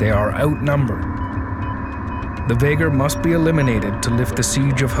Vaygr. They are outnumbered. The Vaygr must be eliminated to lift the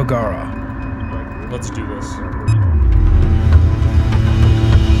siege of Hagara. Let's do this.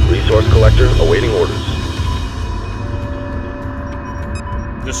 Resource collector awaiting orders.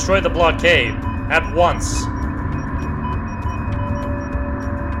 Destroy the blockade at once.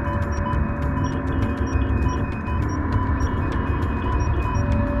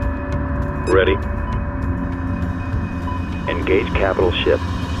 Ready. Engage capital ship.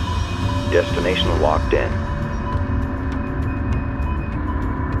 Destination locked in.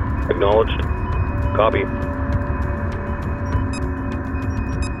 Acknowledged. Copy.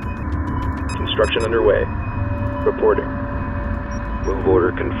 Construction underway. Reporting. Move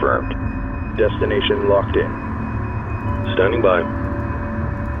order confirmed. Destination locked in. Standing by.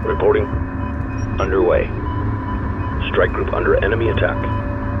 Reporting. Underway. Strike group under enemy attack.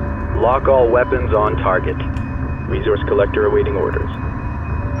 Lock all weapons on target. Resource collector awaiting orders.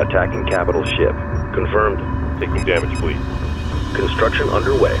 Attacking capital ship. Confirmed. Taking damage, Fleet. Construction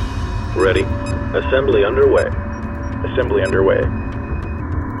underway. Ready. Assembly underway. Assembly underway.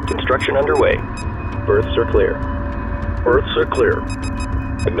 Construction underway. Berths are clear. Berths are clear.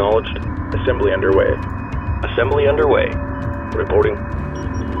 Acknowledged. Assembly underway. Assembly underway. Reporting.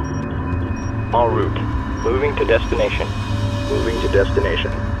 En route. Moving to destination. Moving to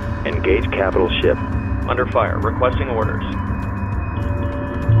destination. Engage capital ship. Under fire. Requesting orders.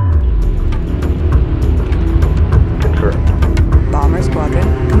 Confirmed. Bomber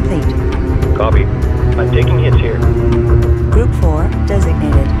squadron complete. Copy. I'm taking hits here. Group 4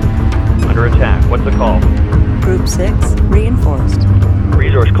 designated. Under attack. What's the call? Group 6 reinforced.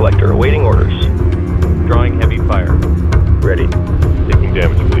 Resource collector awaiting orders. Drawing heavy fire. Ready. Taking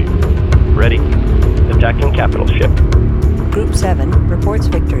damage, Fleet. Ready. Attacking capital ship. Group 7 reports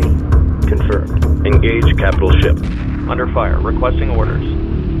victory. Confirmed. Engage capital ship. Under fire. Requesting orders.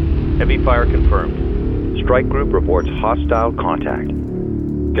 Heavy fire confirmed. Strike group reports hostile contact.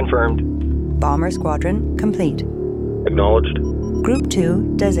 Confirmed. Bomber squadron complete. Acknowledged. Group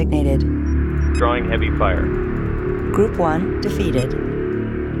 2 designated. Drawing heavy fire. Group 1 defeated.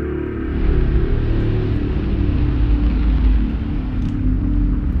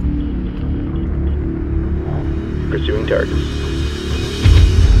 Pursuing targets.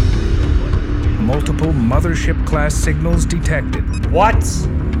 Multiple mothership-class signals detected. What?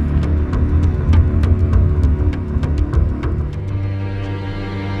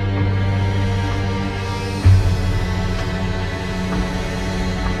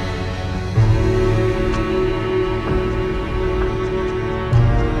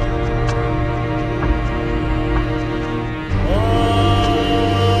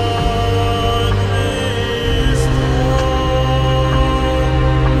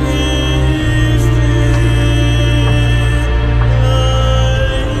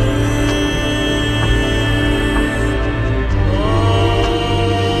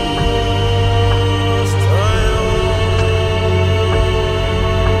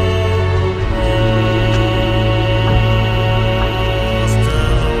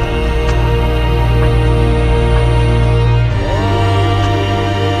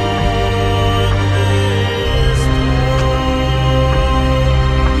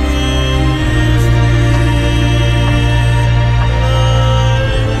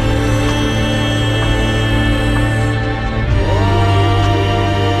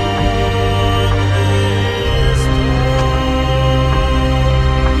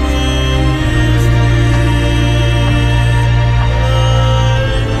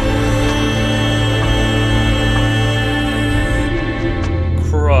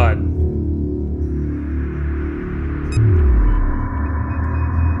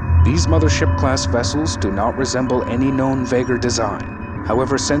 These mothership-class vessels do not resemble any known Vagar design.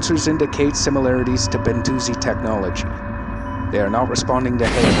 However, sensors indicate similarities to Bentusi technology. They are not responding to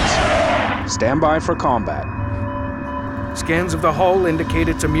haze. Stand by for combat. Scans of the hull indicate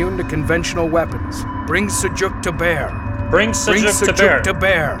it's immune to conventional weapons. Bring Sajuuk to bear. Bring Sajuuk to bear. to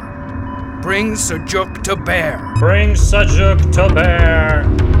bear. Bring Sajuuk to bear. Bring Sajuuk to bear.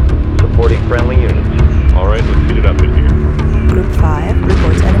 Supporting friendly units. Alright, let's heat it up in here. Group 5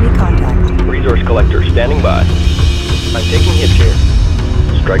 reports enemy contact. Resource collector standing by. I'm taking hits here.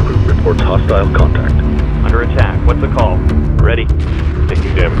 Strike group reports hostile contact. Under attack. What's the call? Ready.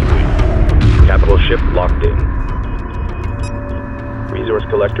 Taking damage, please. Capital ship locked in. Resource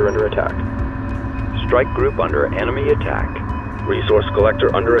collector under attack. Strike group under enemy attack. Resource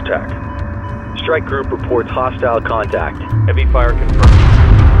collector under attack. Strike group reports hostile contact. Heavy fire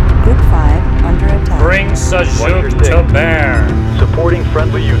confirmed. Group 5 under attack. Bring Sajuuk to bear. Supporting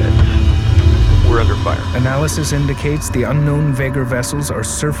friendly units. We're under fire. Analysis indicates the unknown Vagar vessels are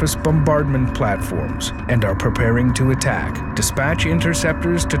surface bombardment platforms and are preparing to attack. Dispatch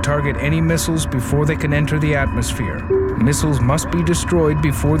interceptors to target any missiles before they can enter the atmosphere. Missiles must be destroyed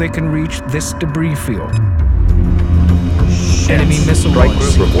before they can reach this debris field. Enemy missile Strike launch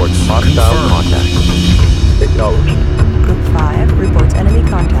group sequence reports hostile confirmed. contact. Acknowledged. Group 5 reports enemy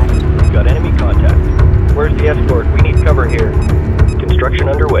contact. Got enemy contact. Where's the escort? We need cover here. Construction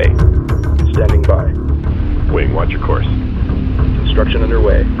underway. Standing by. Wing, watch your course. Construction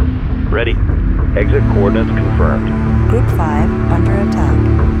underway. Ready. Exit coordinates confirmed. Group 5 under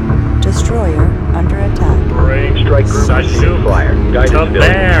attack. Destroyer under attack. Bring Strike group receiving Sajuuk fire. Guidance to failure.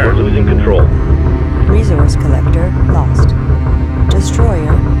 bear. We're losing control. Resource collector lost. Destroyer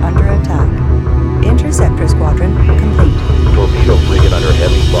under attack. Interceptor squadron complete. Torpedo frigate under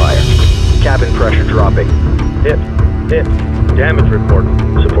heavy fire. Cabin pressure dropping. Hit. Damage report.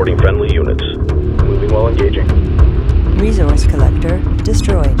 Supporting friendly units. Moving while engaging. Resource collector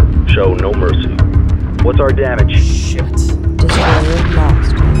destroyed. Show no mercy. What's our damage? Shit. Destroyer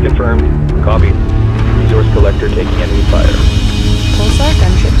lost. Confirmed. Copy. Resource collector taking enemy fire. Pulsar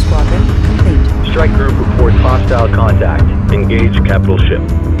gunship squadron complete. Strike group reports hostile contact. Engage capital ship.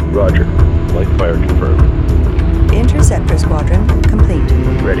 Roger. Light fire confirmed. Interceptor squadron complete.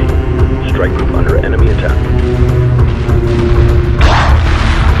 Ready. Strike group under enemy attack.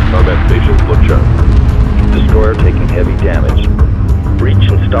 Combat stations look sharp. Destroyer taking heavy damage. Breach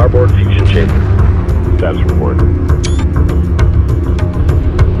in starboard fusion chamber. Status report.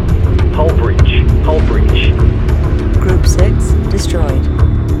 Hull breach. Group 6 destroyed.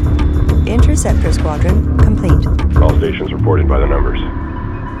 Interceptor squadron complete. All stations reported by the numbers.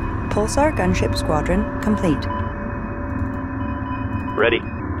 Pulsar gunship squadron complete. Ready.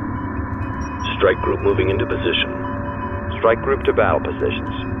 Strike group moving into position. Strike group to battle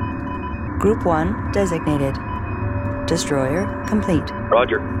positions. Group 1 designated. Destroyer complete.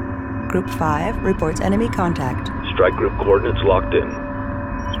 Roger. Group 5 reports enemy contact. Strike group coordinates locked in.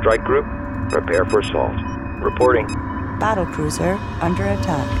 Strike group, prepare for assault. Reporting. Battlecruiser under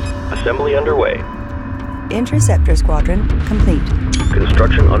attack. Assembly underway. Interceptor squadron complete.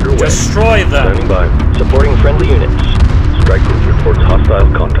 Construction underway. Destroy them. Standing by. Supporting friendly units. Strike group reports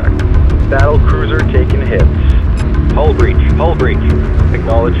hostile contact. Battle cruiser taking hits. Hull breach.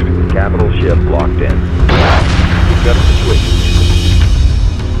 Acknowledged. Capital ship locked in. We've got a situation.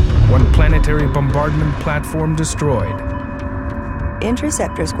 One planetary bombardment platform destroyed.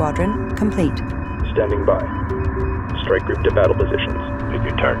 Interceptor squadron complete. Standing by. Strike group to battle positions. Pick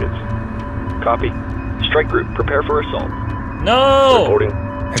your targets. Copy. Strike group, prepare for assault. No! Reporting.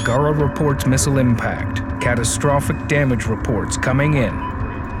 Hagara reports missile impact. Catastrophic damage reports coming in.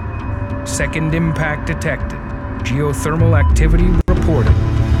 Second impact detected. Geothermal activity reported.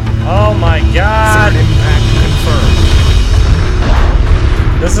 Oh my god! Third impact confirmed.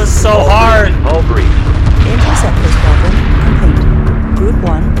 This is so hard! Hull breach. Interceptor squadron complete. Group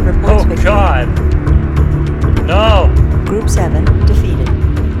 1 reports Oh victory. god! No! Group 7 defeated.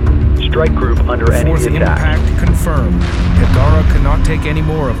 Strike group under enemy Fourth attack. impact confirmed. Hagara cannot take any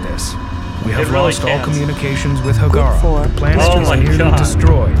more of this. We have It really lost all can't. communications with Hagara. Group 4. The planet Oh is my nearly God.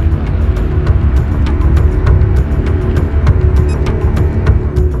 destroyed.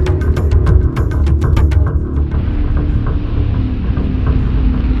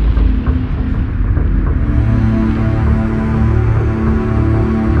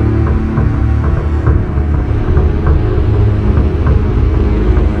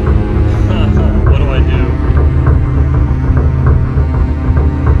 What do I do?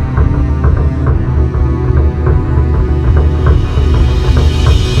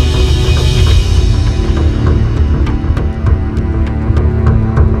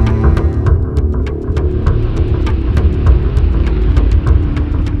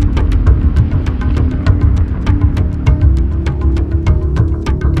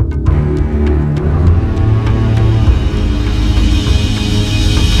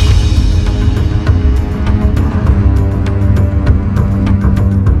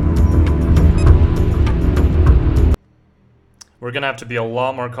 gonna have to be a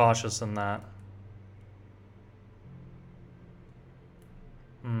lot more cautious than that.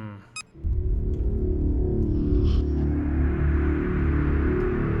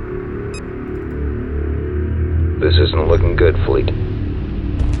 This isn't looking good, Fleet.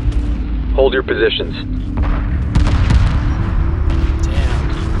 Hold your positions.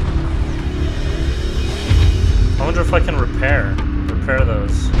 Damn. I wonder if I can repair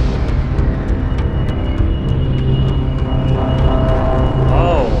those.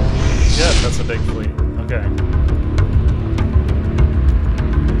 Oh, shit, that's a big fleet. Okay.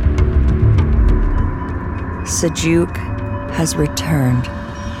 Sajuuk has returned.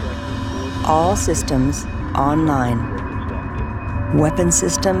 All systems online. Weapon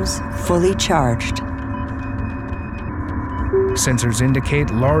systems fully charged. Sensors indicate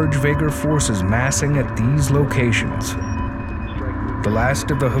large Vagar forces massing at these locations. The last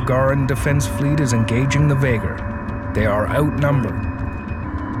of the Hagaran defense fleet is engaging the Vagar. They are outnumbered.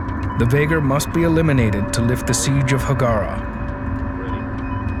 The Vagar must be eliminated to lift the siege of Hagara.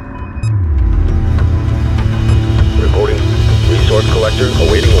 Reporting. Resource collector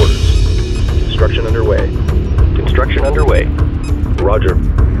awaiting orders. Construction underway. Construction underway. Roger.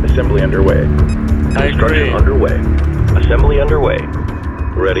 Assembly underway. I agree. Construction underway. Assembly underway.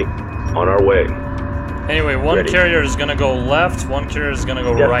 Ready. On our way. Anyway, one carrier is gonna go left, one carrier is gonna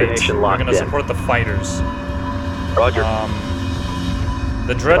go right. Destination We're locked gonna in. support the fighters. Roger.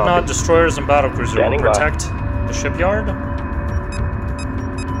 The dreadnought, destroyers, and battlecruiser will Standing by. protect the shipyard.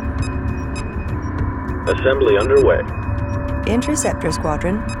 Assembly underway. Interceptor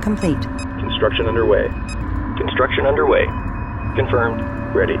squadron complete. Construction underway. Construction underway. Confirmed.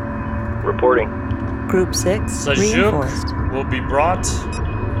 Ready. Reporting. Group 6 reinforced. Sajuuk will be brought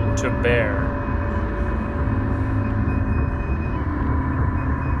to bear.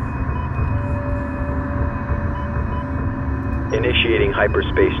 Initiating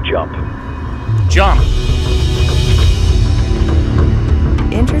hyperspace jump. Jump!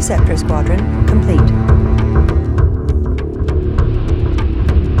 Interceptor squadron complete.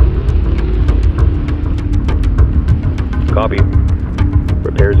 Copy.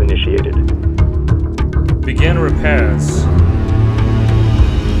 Repairs initiated. Begin repairs.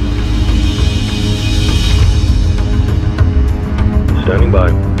 Standing by.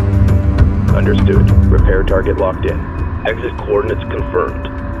 Understood. Repair target locked in. Exit coordinates confirmed.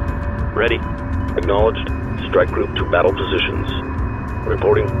 Ready. Acknowledged. Strike group to battle positions.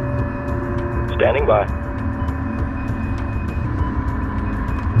 Reporting. Standing by.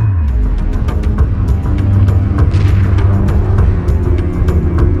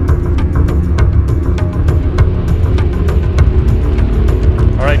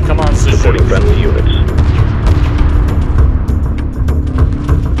 Alright, come on, Supporting Sajuuk. friendly units.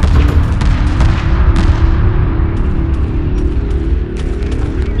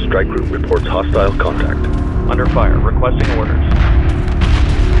 Strike group reports hostile contact. Under fire. Requesting orders.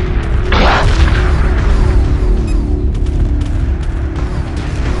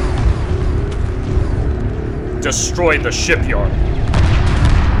 Destroy the shipyard.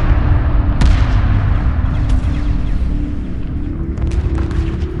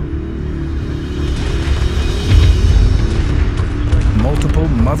 Multiple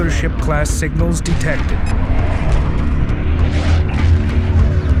mothership-class signals detected.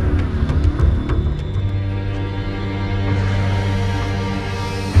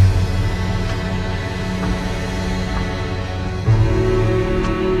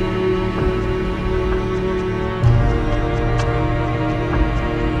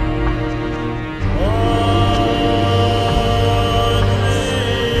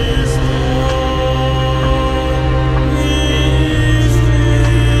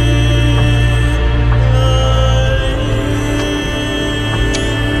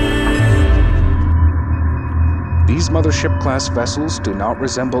 These mothership-class vessels do not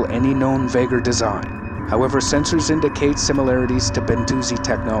resemble any known Vagar design. However, sensors indicate similarities to Bentusi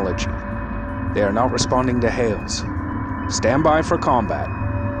technology. They are not responding to hails. Stand by for combat.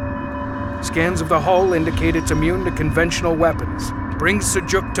 Scans of the hull indicate it's immune to conventional weapons. Bring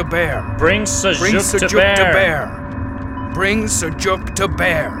Sajuuk to bear. Bring Sajuuk to bear. Bring Sajuuk to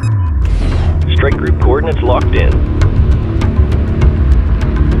bear. Strike group coordinates locked in.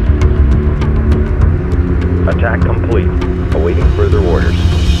 Attack complete. Awaiting further orders.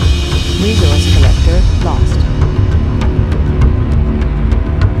 Resource collector lost.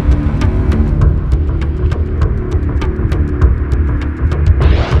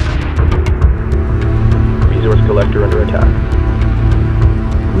 Resource collector under attack.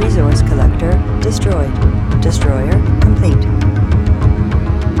 Resource collector destroyed. Destroyer complete.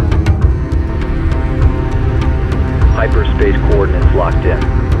 hyperspace coordinates locked in.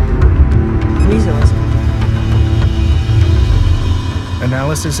 Resource.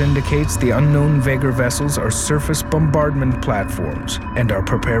 Analysis indicates the unknown Vega vessels are surface bombardment platforms and are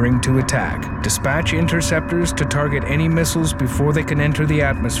preparing to attack. Dispatch interceptors to target any missiles before they can enter the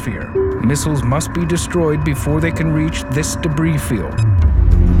atmosphere. Missiles must be destroyed before they can reach this debris field.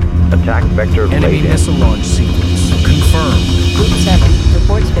 Attack vector Enemy laid in. missile launch sequence confirmed. Group 7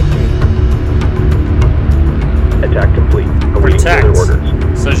 reports victory. Attack complete. Awaiting Protect. further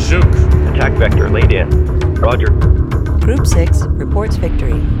orders. Sajuuk. Attack vector laid in. Roger. Group 6 reports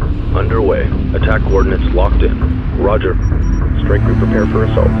victory. Underway. Attack coordinates locked in. Roger. Strike group prepare for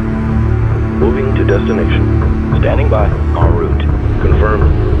assault. Moving to destination. Standing by. En route.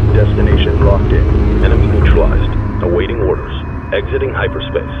 Confirmed. Destination locked in. Enemy neutralized. Awaiting orders. Exiting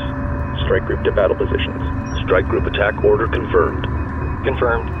hyperspace. Strike group to battle positions. Strike group attack order confirmed.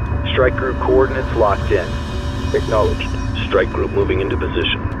 Confirmed. Strike group coordinates locked in. Acknowledged. Strike group moving into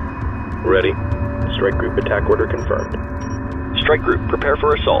position. Ready. Strike group attack order confirmed. Strike group prepare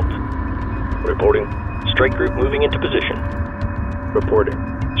for assault. Reporting. Strike group moving into position. Reporting.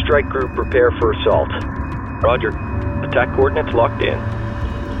 Strike group prepare for assault. Roger. Attack coordinates locked in.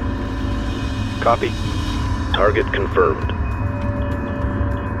 Copy. Target confirmed.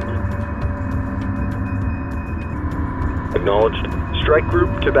 Acknowledged. Strike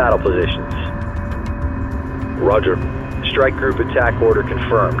group to battle positions. Roger. Strike group attack order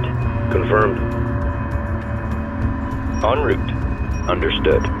confirmed. Confirmed. En route.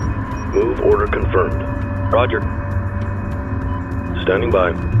 Understood. Move order confirmed. Roger. Standing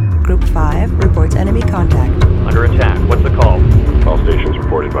by. Group 5 reports enemy contact. Under attack. What's the call? All stations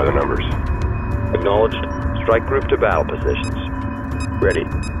reported by the numbers. Acknowledged. Strike group to battle positions. Ready.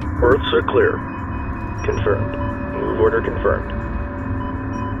 Earths are clear. Confirmed. Move order confirmed.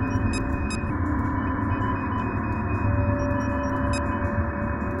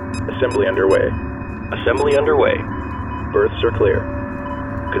 Assembly underway. Assembly underway. Berths are clear.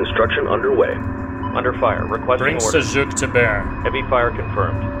 Construction underway. Under fire. Requesting Bring orders. Sajuuk to bear. Heavy fire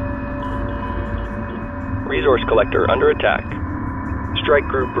confirmed. Resource collector under attack. Strike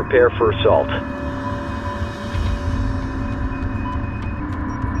group prepare for assault.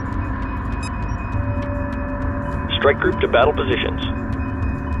 Strike group to battle positions.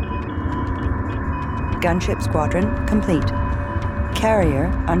 Gunship squadron complete. Carrier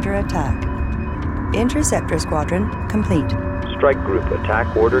under attack. Interceptor squadron complete. Strike group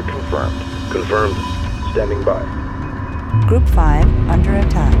attack order confirmed. Confirmed. Standing by. Group 5 under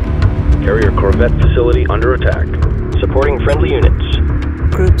attack. Carrier corvette facility under attack. Supporting friendly units.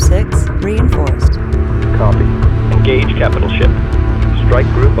 Group 6 reinforced. Copy. Engage capital ship. Strike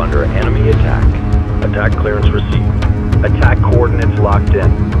group under enemy attack. Attack clearance received. Attack coordinates locked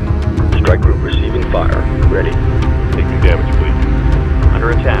in. Strike group receiving fire. Ready. Taking damage, please.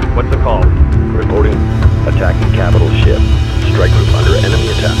 Under attack. What's the call? Reporting. Attacking capital ship. Strike group under enemy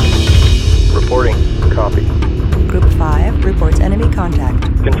attack. Reporting. Copy. Group 5 reports enemy contact.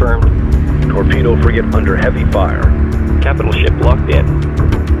 Confirmed. Torpedo frigate under heavy fire. Capital ship locked in.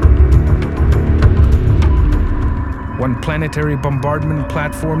 One planetary bombardment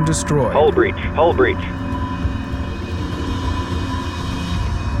platform destroyed. Hull breach. Hull breach.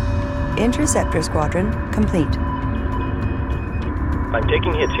 Interceptor squadron complete. I'm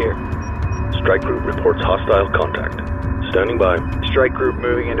taking hits here. Strike group reports hostile contact. Standing by. Strike group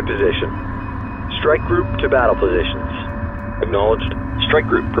moving into position. Strike group to battle positions. Acknowledged. Strike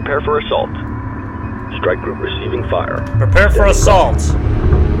group prepare for assault. Strike group receiving fire. Prepare for assault.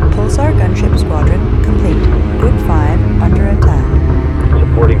 Pulsar gunship squadron complete. Group 5 under attack.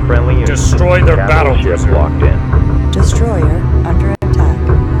 Supporting friendly units. Destroy their Capital battle ship cruiser. locked in. Destroyer under attack.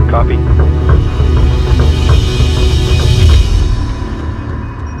 Copy.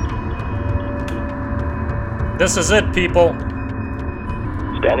 This is it, people.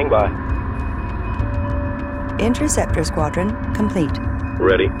 Standing by. Interceptor squadron complete.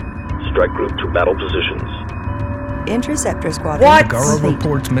 Ready. Strike group to battle positions. Interceptor squadron What? Gara complete.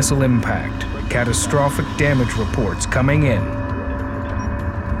 reports missile impact. Catastrophic damage reports coming in.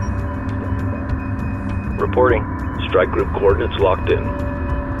 Reporting. Strike group coordinates locked in.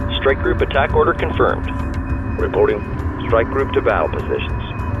 Strike group attack order confirmed. Reporting. Strike group to battle positions.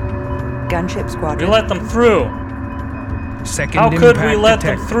 Gunship We squadron. let them through. Second How could impact we let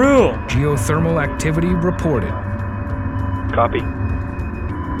them detected. through? Geothermal activity reported. Copy.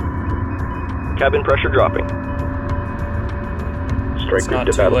 Cabin pressure dropping. Strike It's group not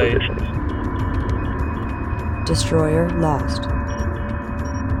to too battle late. positions. Destroyer lost.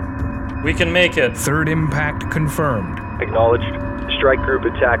 We can make it. Third impact confirmed. Acknowledged. Strike group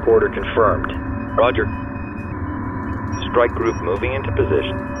attack order confirmed. Roger. Strike group moving into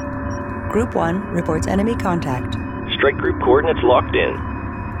position. Group 1 reports enemy contact. Strike group coordinates locked in.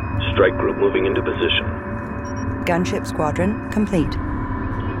 Strike group moving into position. Gunship squadron complete.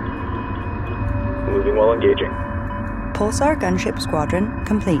 Moving while engaging. Pulsar gunship squadron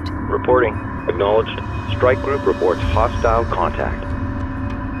complete. Reporting. Acknowledged. Strike group reports hostile contact.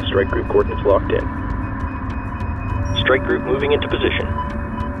 Strike group coordinates locked in. Strike group moving into position.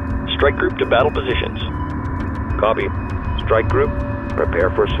 Strike group to battle positions. Copy. Strike group, prepare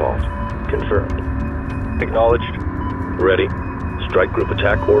for assault. Confirmed. Acknowledged. Ready. Strike group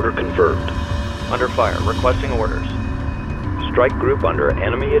attack order confirmed. Under fire, requesting orders. Strike group under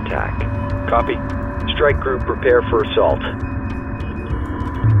enemy attack. Copy. Strike group prepare for assault.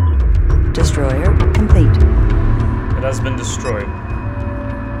 Destroyer complete. It has been destroyed.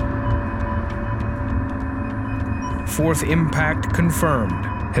 Fourth impact confirmed.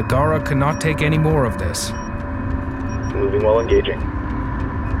 Higara cannot take any more of this. Moving while engaging.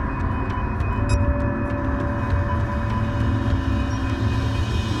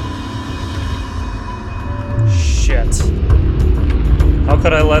 Shit. How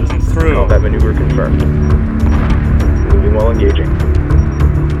could I let them through? Combat maneuver confirmed. Moving while engaging.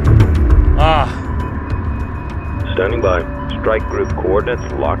 Ah. Standing by. Strike group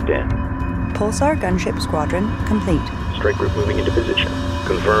coordinates locked in. Pulsar gunship squadron complete. Strike group moving into position.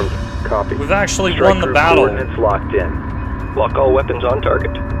 Confirmed. Copy. We've actually Strike won the group battle. coordinates locked in. Lock all weapons on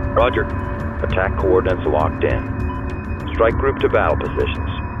target. Roger. Attack coordinates locked in. Strike group to battle positions.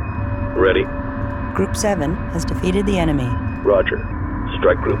 Ready. Group 7 has defeated the enemy. Roger.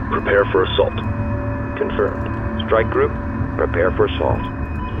 Strike group prepare for assault. Confirmed. Strike group, prepare for assault.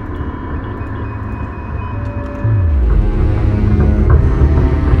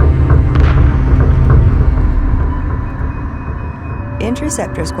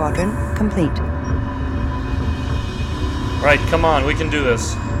 Interceptor squadron complete. Right, come on, we can do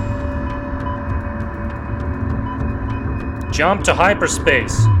this. Jump to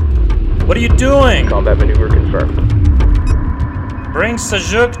hyperspace. What are you doing? Combat maneuver confirmed. Bring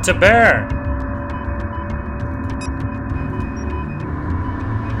Sajuuk to bear.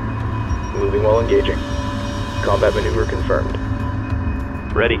 Moving while engaging. Combat maneuver confirmed.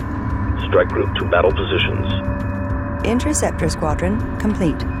 Ready. Strike group to battle positions. Interceptor squadron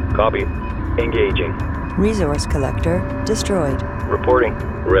complete. Copy. Engaging. Resource collector destroyed. Reporting.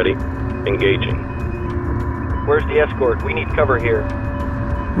 Ready. Engaging. Where's the escort? We need cover here.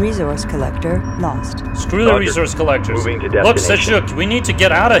 Resource collector lost. Screw the Roger. resource collectors. Moving to Look, destination. Sajuuk, we need to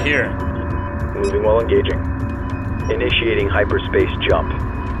get out of here. Moving while engaging. Initiating hyperspace jump.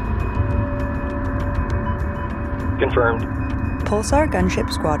 Confirmed. Pulsar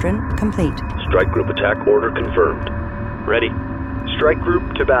gunship squadron complete. Strike group attack order confirmed. Ready. Strike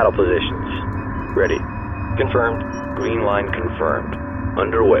group to battle positions. Ready. Confirmed. Green line confirmed.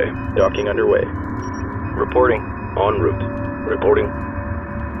 Underway. Docking underway. Reporting. En route. Reporting.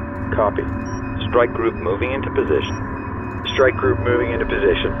 Copy. Strike group moving into position. Strike group moving into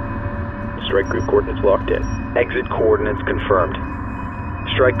position. Strike group coordinates locked in. Exit coordinates confirmed.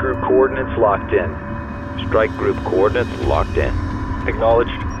 Strike group coordinates locked in. Strike group coordinates locked in.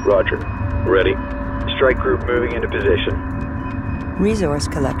 Acknowledged. Roger. Ready. Strike group moving into position. Resource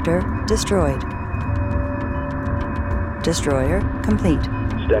collector destroyed. Destroyer complete.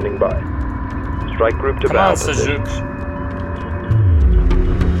 Standing by. Strike group to Come on, battle position. Sajuuk.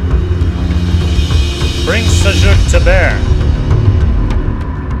 Bring Sajuuk to bear.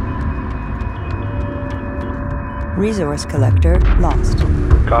 Resource collector lost.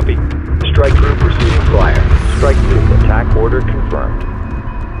 Copy. Strike group receiving flyer. Strike group attack order confirmed.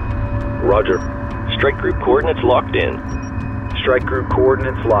 Roger. Strike group coordinates locked in. Strike group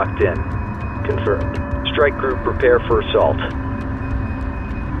coordinates locked in. Confirmed. Strike group prepare for assault.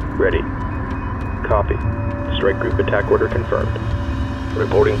 Ready. Copy. Strike group attack order confirmed.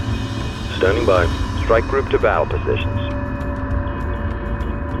 Reporting. Standing by. Strike group to battle positions.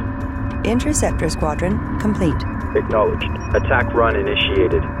 Interceptor squadron complete. Acknowledged. Attack run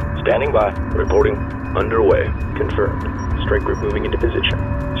initiated. Standing by. Reporting. Underway. Confirmed. Strike group moving into position.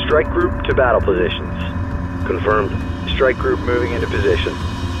 Strike group to battle positions. Confirmed. Strike group moving into position.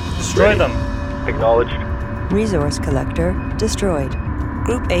 Destroy them. Acknowledged. Resource collector destroyed.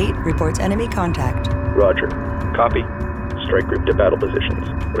 Group 8 reports enemy contact. Roger. Copy. Strike group to battle positions.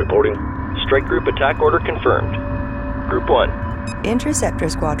 Reporting. Strike group attack order confirmed. Group 1. Interceptor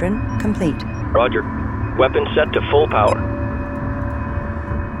squadron complete. Roger. Weapon set to full power.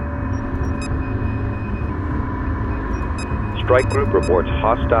 Strike group reports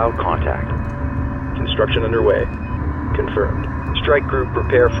hostile contact. Construction underway. Confirmed. Strike group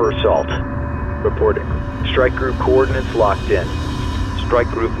prepare for assault. Reporting. Strike group coordinates locked in. Strike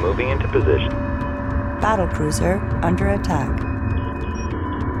group moving into position. Battlecruiser under attack.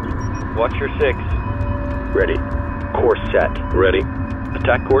 Watch your 6. Ready. Course set. Ready.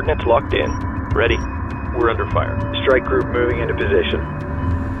 Attack coordinates locked in. Ready. We're under fire. Strike group moving into position.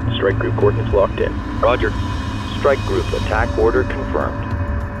 Strike group coordinates locked in. Roger. Strike group attack order confirmed.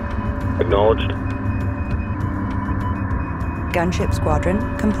 Acknowledged. Gunship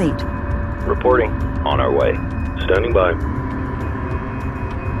squadron complete. Reporting. On our way. Standing by.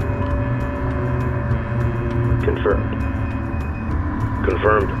 Confirmed.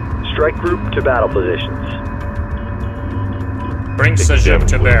 Confirmed. Strike group to battle positions. Bring Sajuuk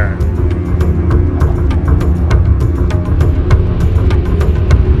to bear.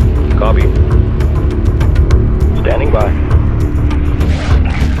 Copy. Standing by.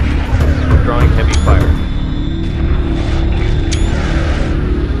 Drawing heavy fire.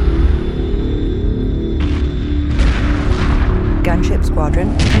 Gunship squadron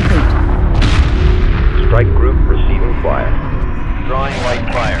complete. Strike group receiving fire. Drawing light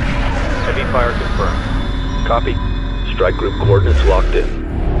fire. Heavy fire confirmed. Copy. Strike group coordinates locked in.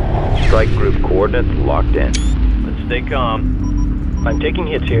 Strike group coordinates locked in. Let's stay calm. I'm taking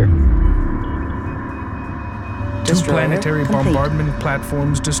hits here. Two Destroyer planetary complete. bombardment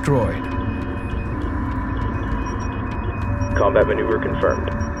platforms destroyed. Combat maneuver confirmed.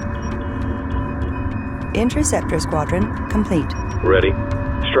 Interceptor squadron complete. Ready.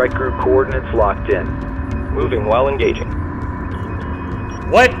 Strike group coordinates locked in. Moving while engaging.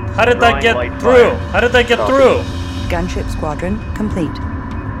 What? How did that Drawing get light through? fire. How did that get Copy. through? Gunship squadron complete.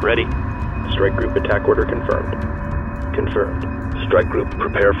 Ready. Strike group attack order confirmed. Confirmed. Strike group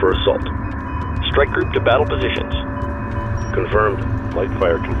prepare for assault. Strike group to battle positions. Confirmed. Light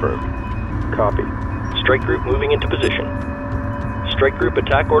fire confirmed. Copy. Strike group moving into position. Strike group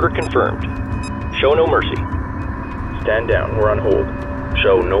attack order confirmed. Show no mercy. Stand down. We're on hold.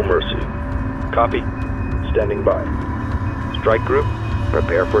 Show no mercy. Copy. Standing by. Strike group,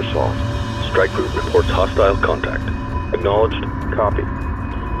 prepare for assault. Strike group reports hostile contact. Acknowledged. Copy.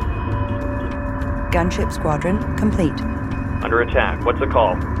 Gunship squadron complete. Under attack. What's the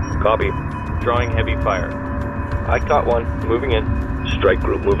call? Copy. Drawing heavy fire. I caught one. Moving in. Strike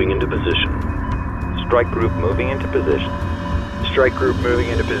group moving into position. Strike group moving into position. Strike group moving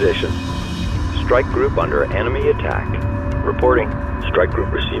into position. Strike group under enemy attack. Reporting. Strike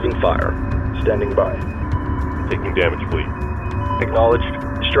group receiving fire. Standing by. Taking damage, fleet. Acknowledged.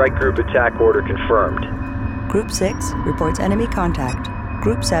 Strike group attack order confirmed. Group 6 reports enemy contact.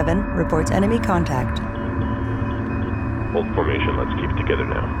 Group 7 reports enemy contact. Hold formation. Let's keep it together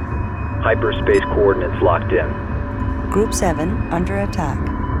now. Hyperspace coordinates locked in. Group 7 under attack.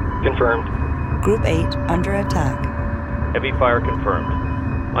 Confirmed. Group 8 under attack. Heavy fire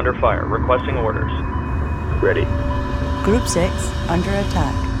confirmed. Under fire. Requesting orders. Ready. Group 6 under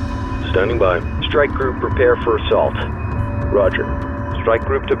attack. Standing by. Strike group prepare for assault. Roger. Strike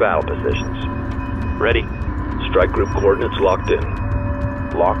group to battle positions. Ready. Strike group coordinates locked in.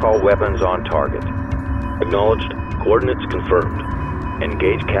 Lock all weapons on target. Acknowledged. Coordinates confirmed.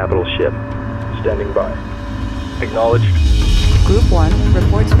 Engage capital ship. Standing by. Acknowledged. Group 1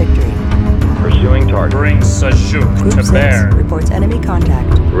 reports victory. Pursuing target. Bring Sajuuk Group to 6 bear. reports enemy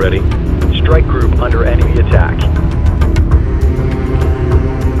contact. Ready. Strike group under enemy attack.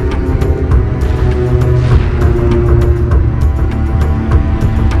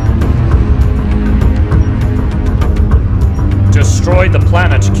 Destroy the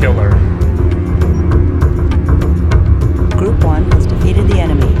planet killer. Group 1 has defeated the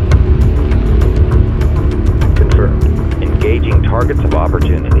enemy. Confirmed. Engaging targets of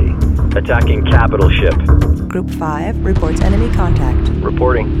opportunity. Attacking capital ship. Group 5 reports enemy contact.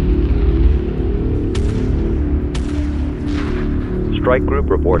 Reporting. Strike group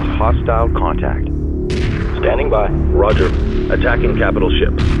reports hostile contact. Standing by. Roger. Attacking capital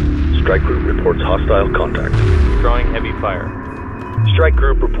ship. Strike group reports hostile contact. Drawing heavy fire. Strike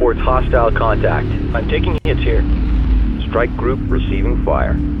group reports hostile contact. I'm taking hits here. Strike group receiving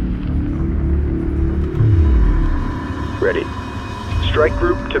fire. Ready. Strike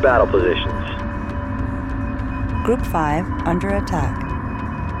group to battle positions. Group 5 under attack.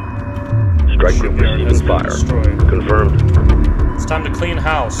 Strike group Shipyard has receiving been fire. destroyed. Confirmed. It's time to clean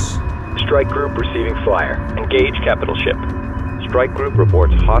house. Strike group receiving fire. Engage capital ship. Strike group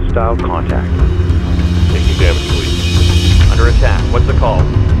reports hostile contact. Taking damage, please. Under attack. What's the call?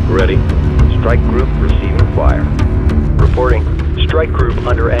 Ready. Strike group receiving fire. Reporting. Strike group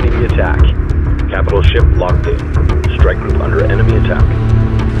under enemy attack. Capital ship locked in. Strike group under enemy attack.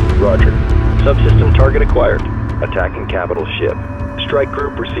 Roger. Subsystem target acquired. Attacking capital ship. Strike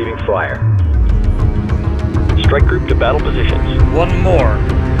group receiving fire. Strike group to battle positions. One more.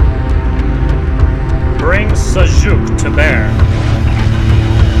 Bring Sajuuk to bear.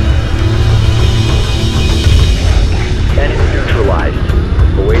 Enemy neutralized.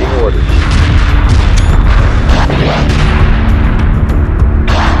 Awaiting orders.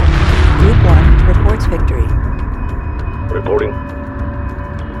 Group 1 reports victory. Reporting.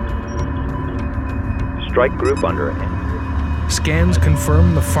 Strike group under attack. Scans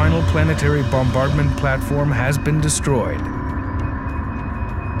confirm the final planetary bombardment platform has been destroyed.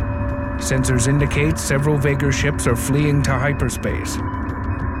 Sensors indicate several Vagar ships are fleeing to hyperspace.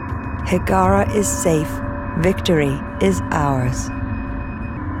 Higara is safe. Victory is ours.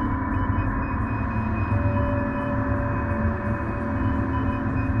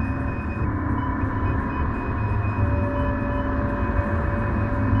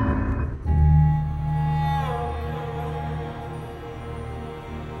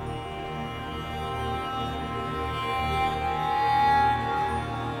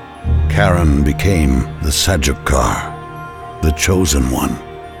 Karen became the Sajuuk-Khar, the chosen one,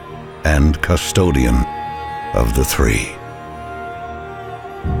 and custodian of the three.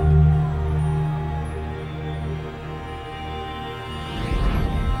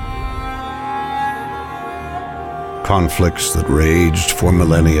 Conflicts that raged for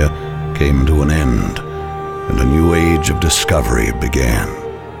millennia came to an end, and a new age of discovery began.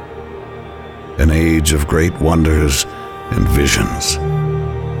 An age of great wonders and visions.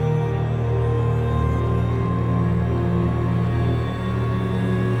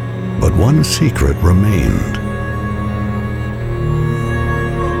 But one secret remained.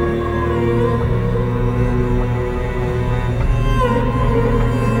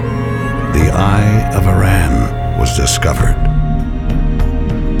 The Eye of Iran was discovered.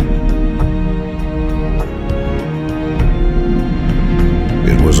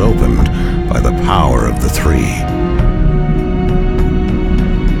 It was opened by the power of the three.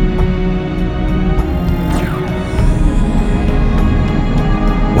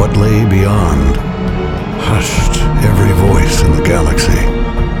 What lay beyond hushed every voice in the galaxy.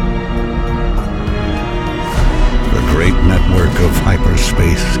 The great network of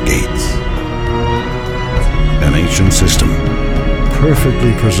hyperspace gates. An ancient system,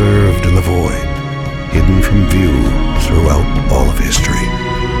 perfectly preserved in the void, hidden from view throughout all of history.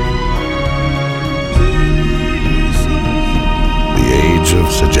 The age of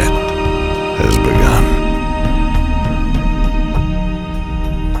Sajuuk has begun.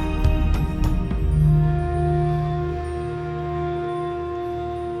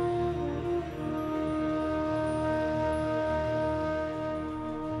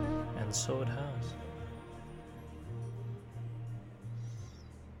 And so it has.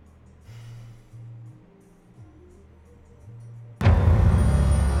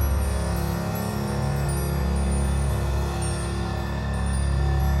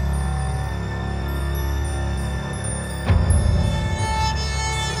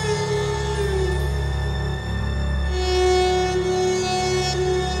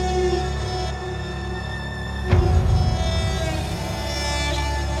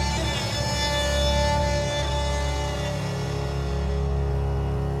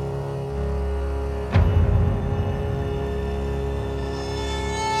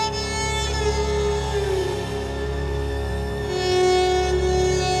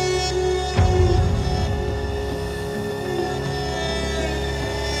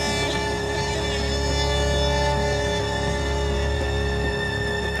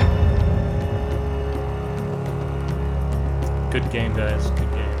 Good game, guys. Good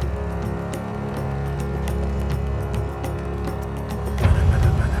game.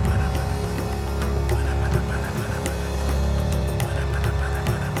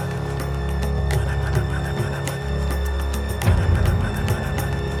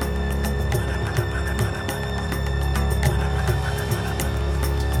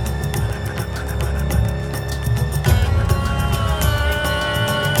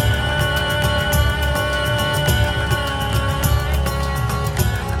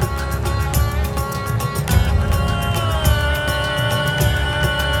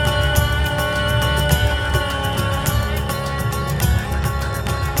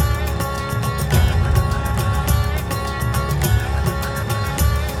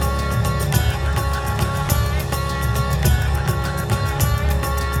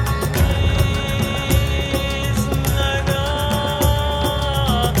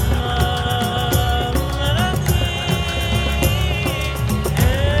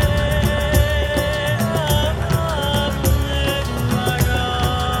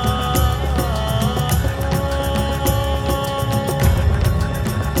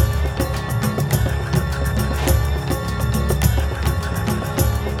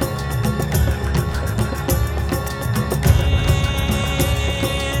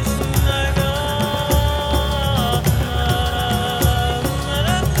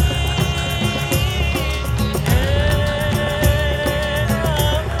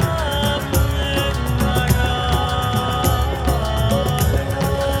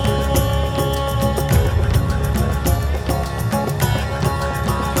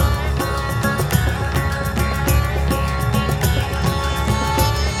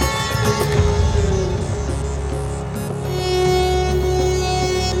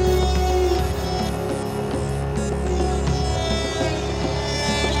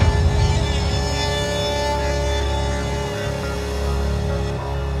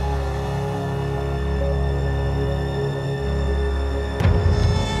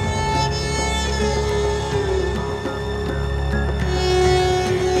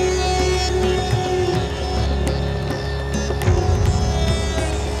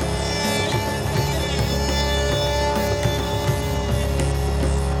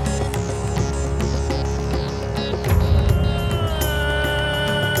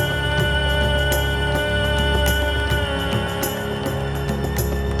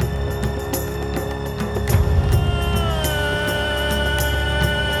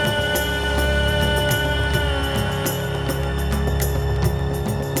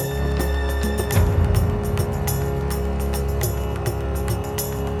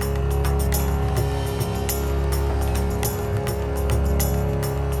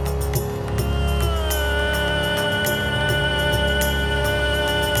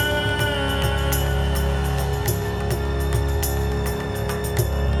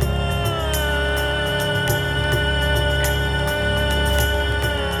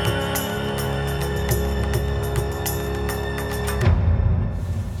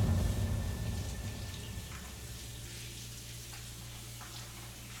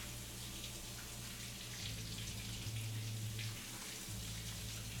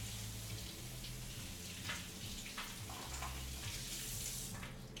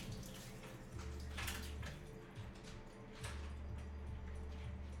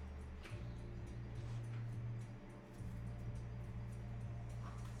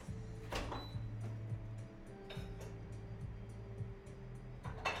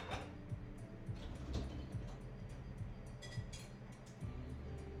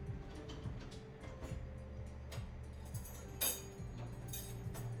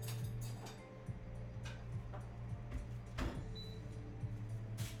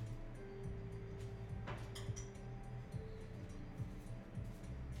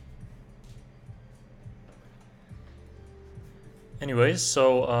 Anyways,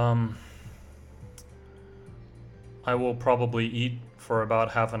 so I will probably eat for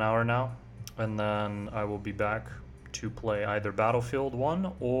about half an hour now, and then I will be back to play either Battlefield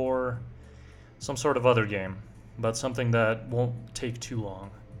 1 or some sort of other game, but something that won't take too long,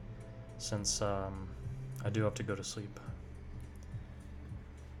 since I do have to go to sleep.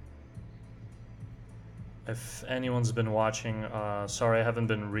 If anyone's been watching, sorry I haven't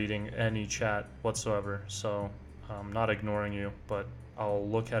been reading any chat whatsoever, so I'm not ignoring you, but I'll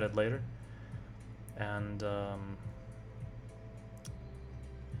look at it later. And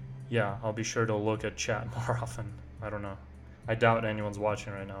yeah, I'll be sure to look at chat more often. I don't know. I doubt anyone's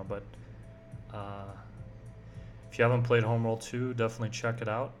watching right now, but if you haven't played Homeworld 2, definitely check it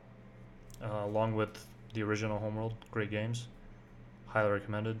out. Along with the original Homeworld, great games. Highly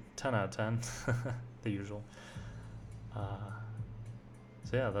recommended. 10 out of 10. The usual.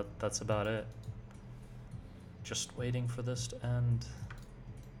 So yeah, that's about it. Just waiting for this to end.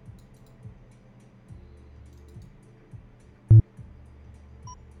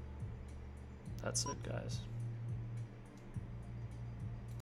 That's it, guys.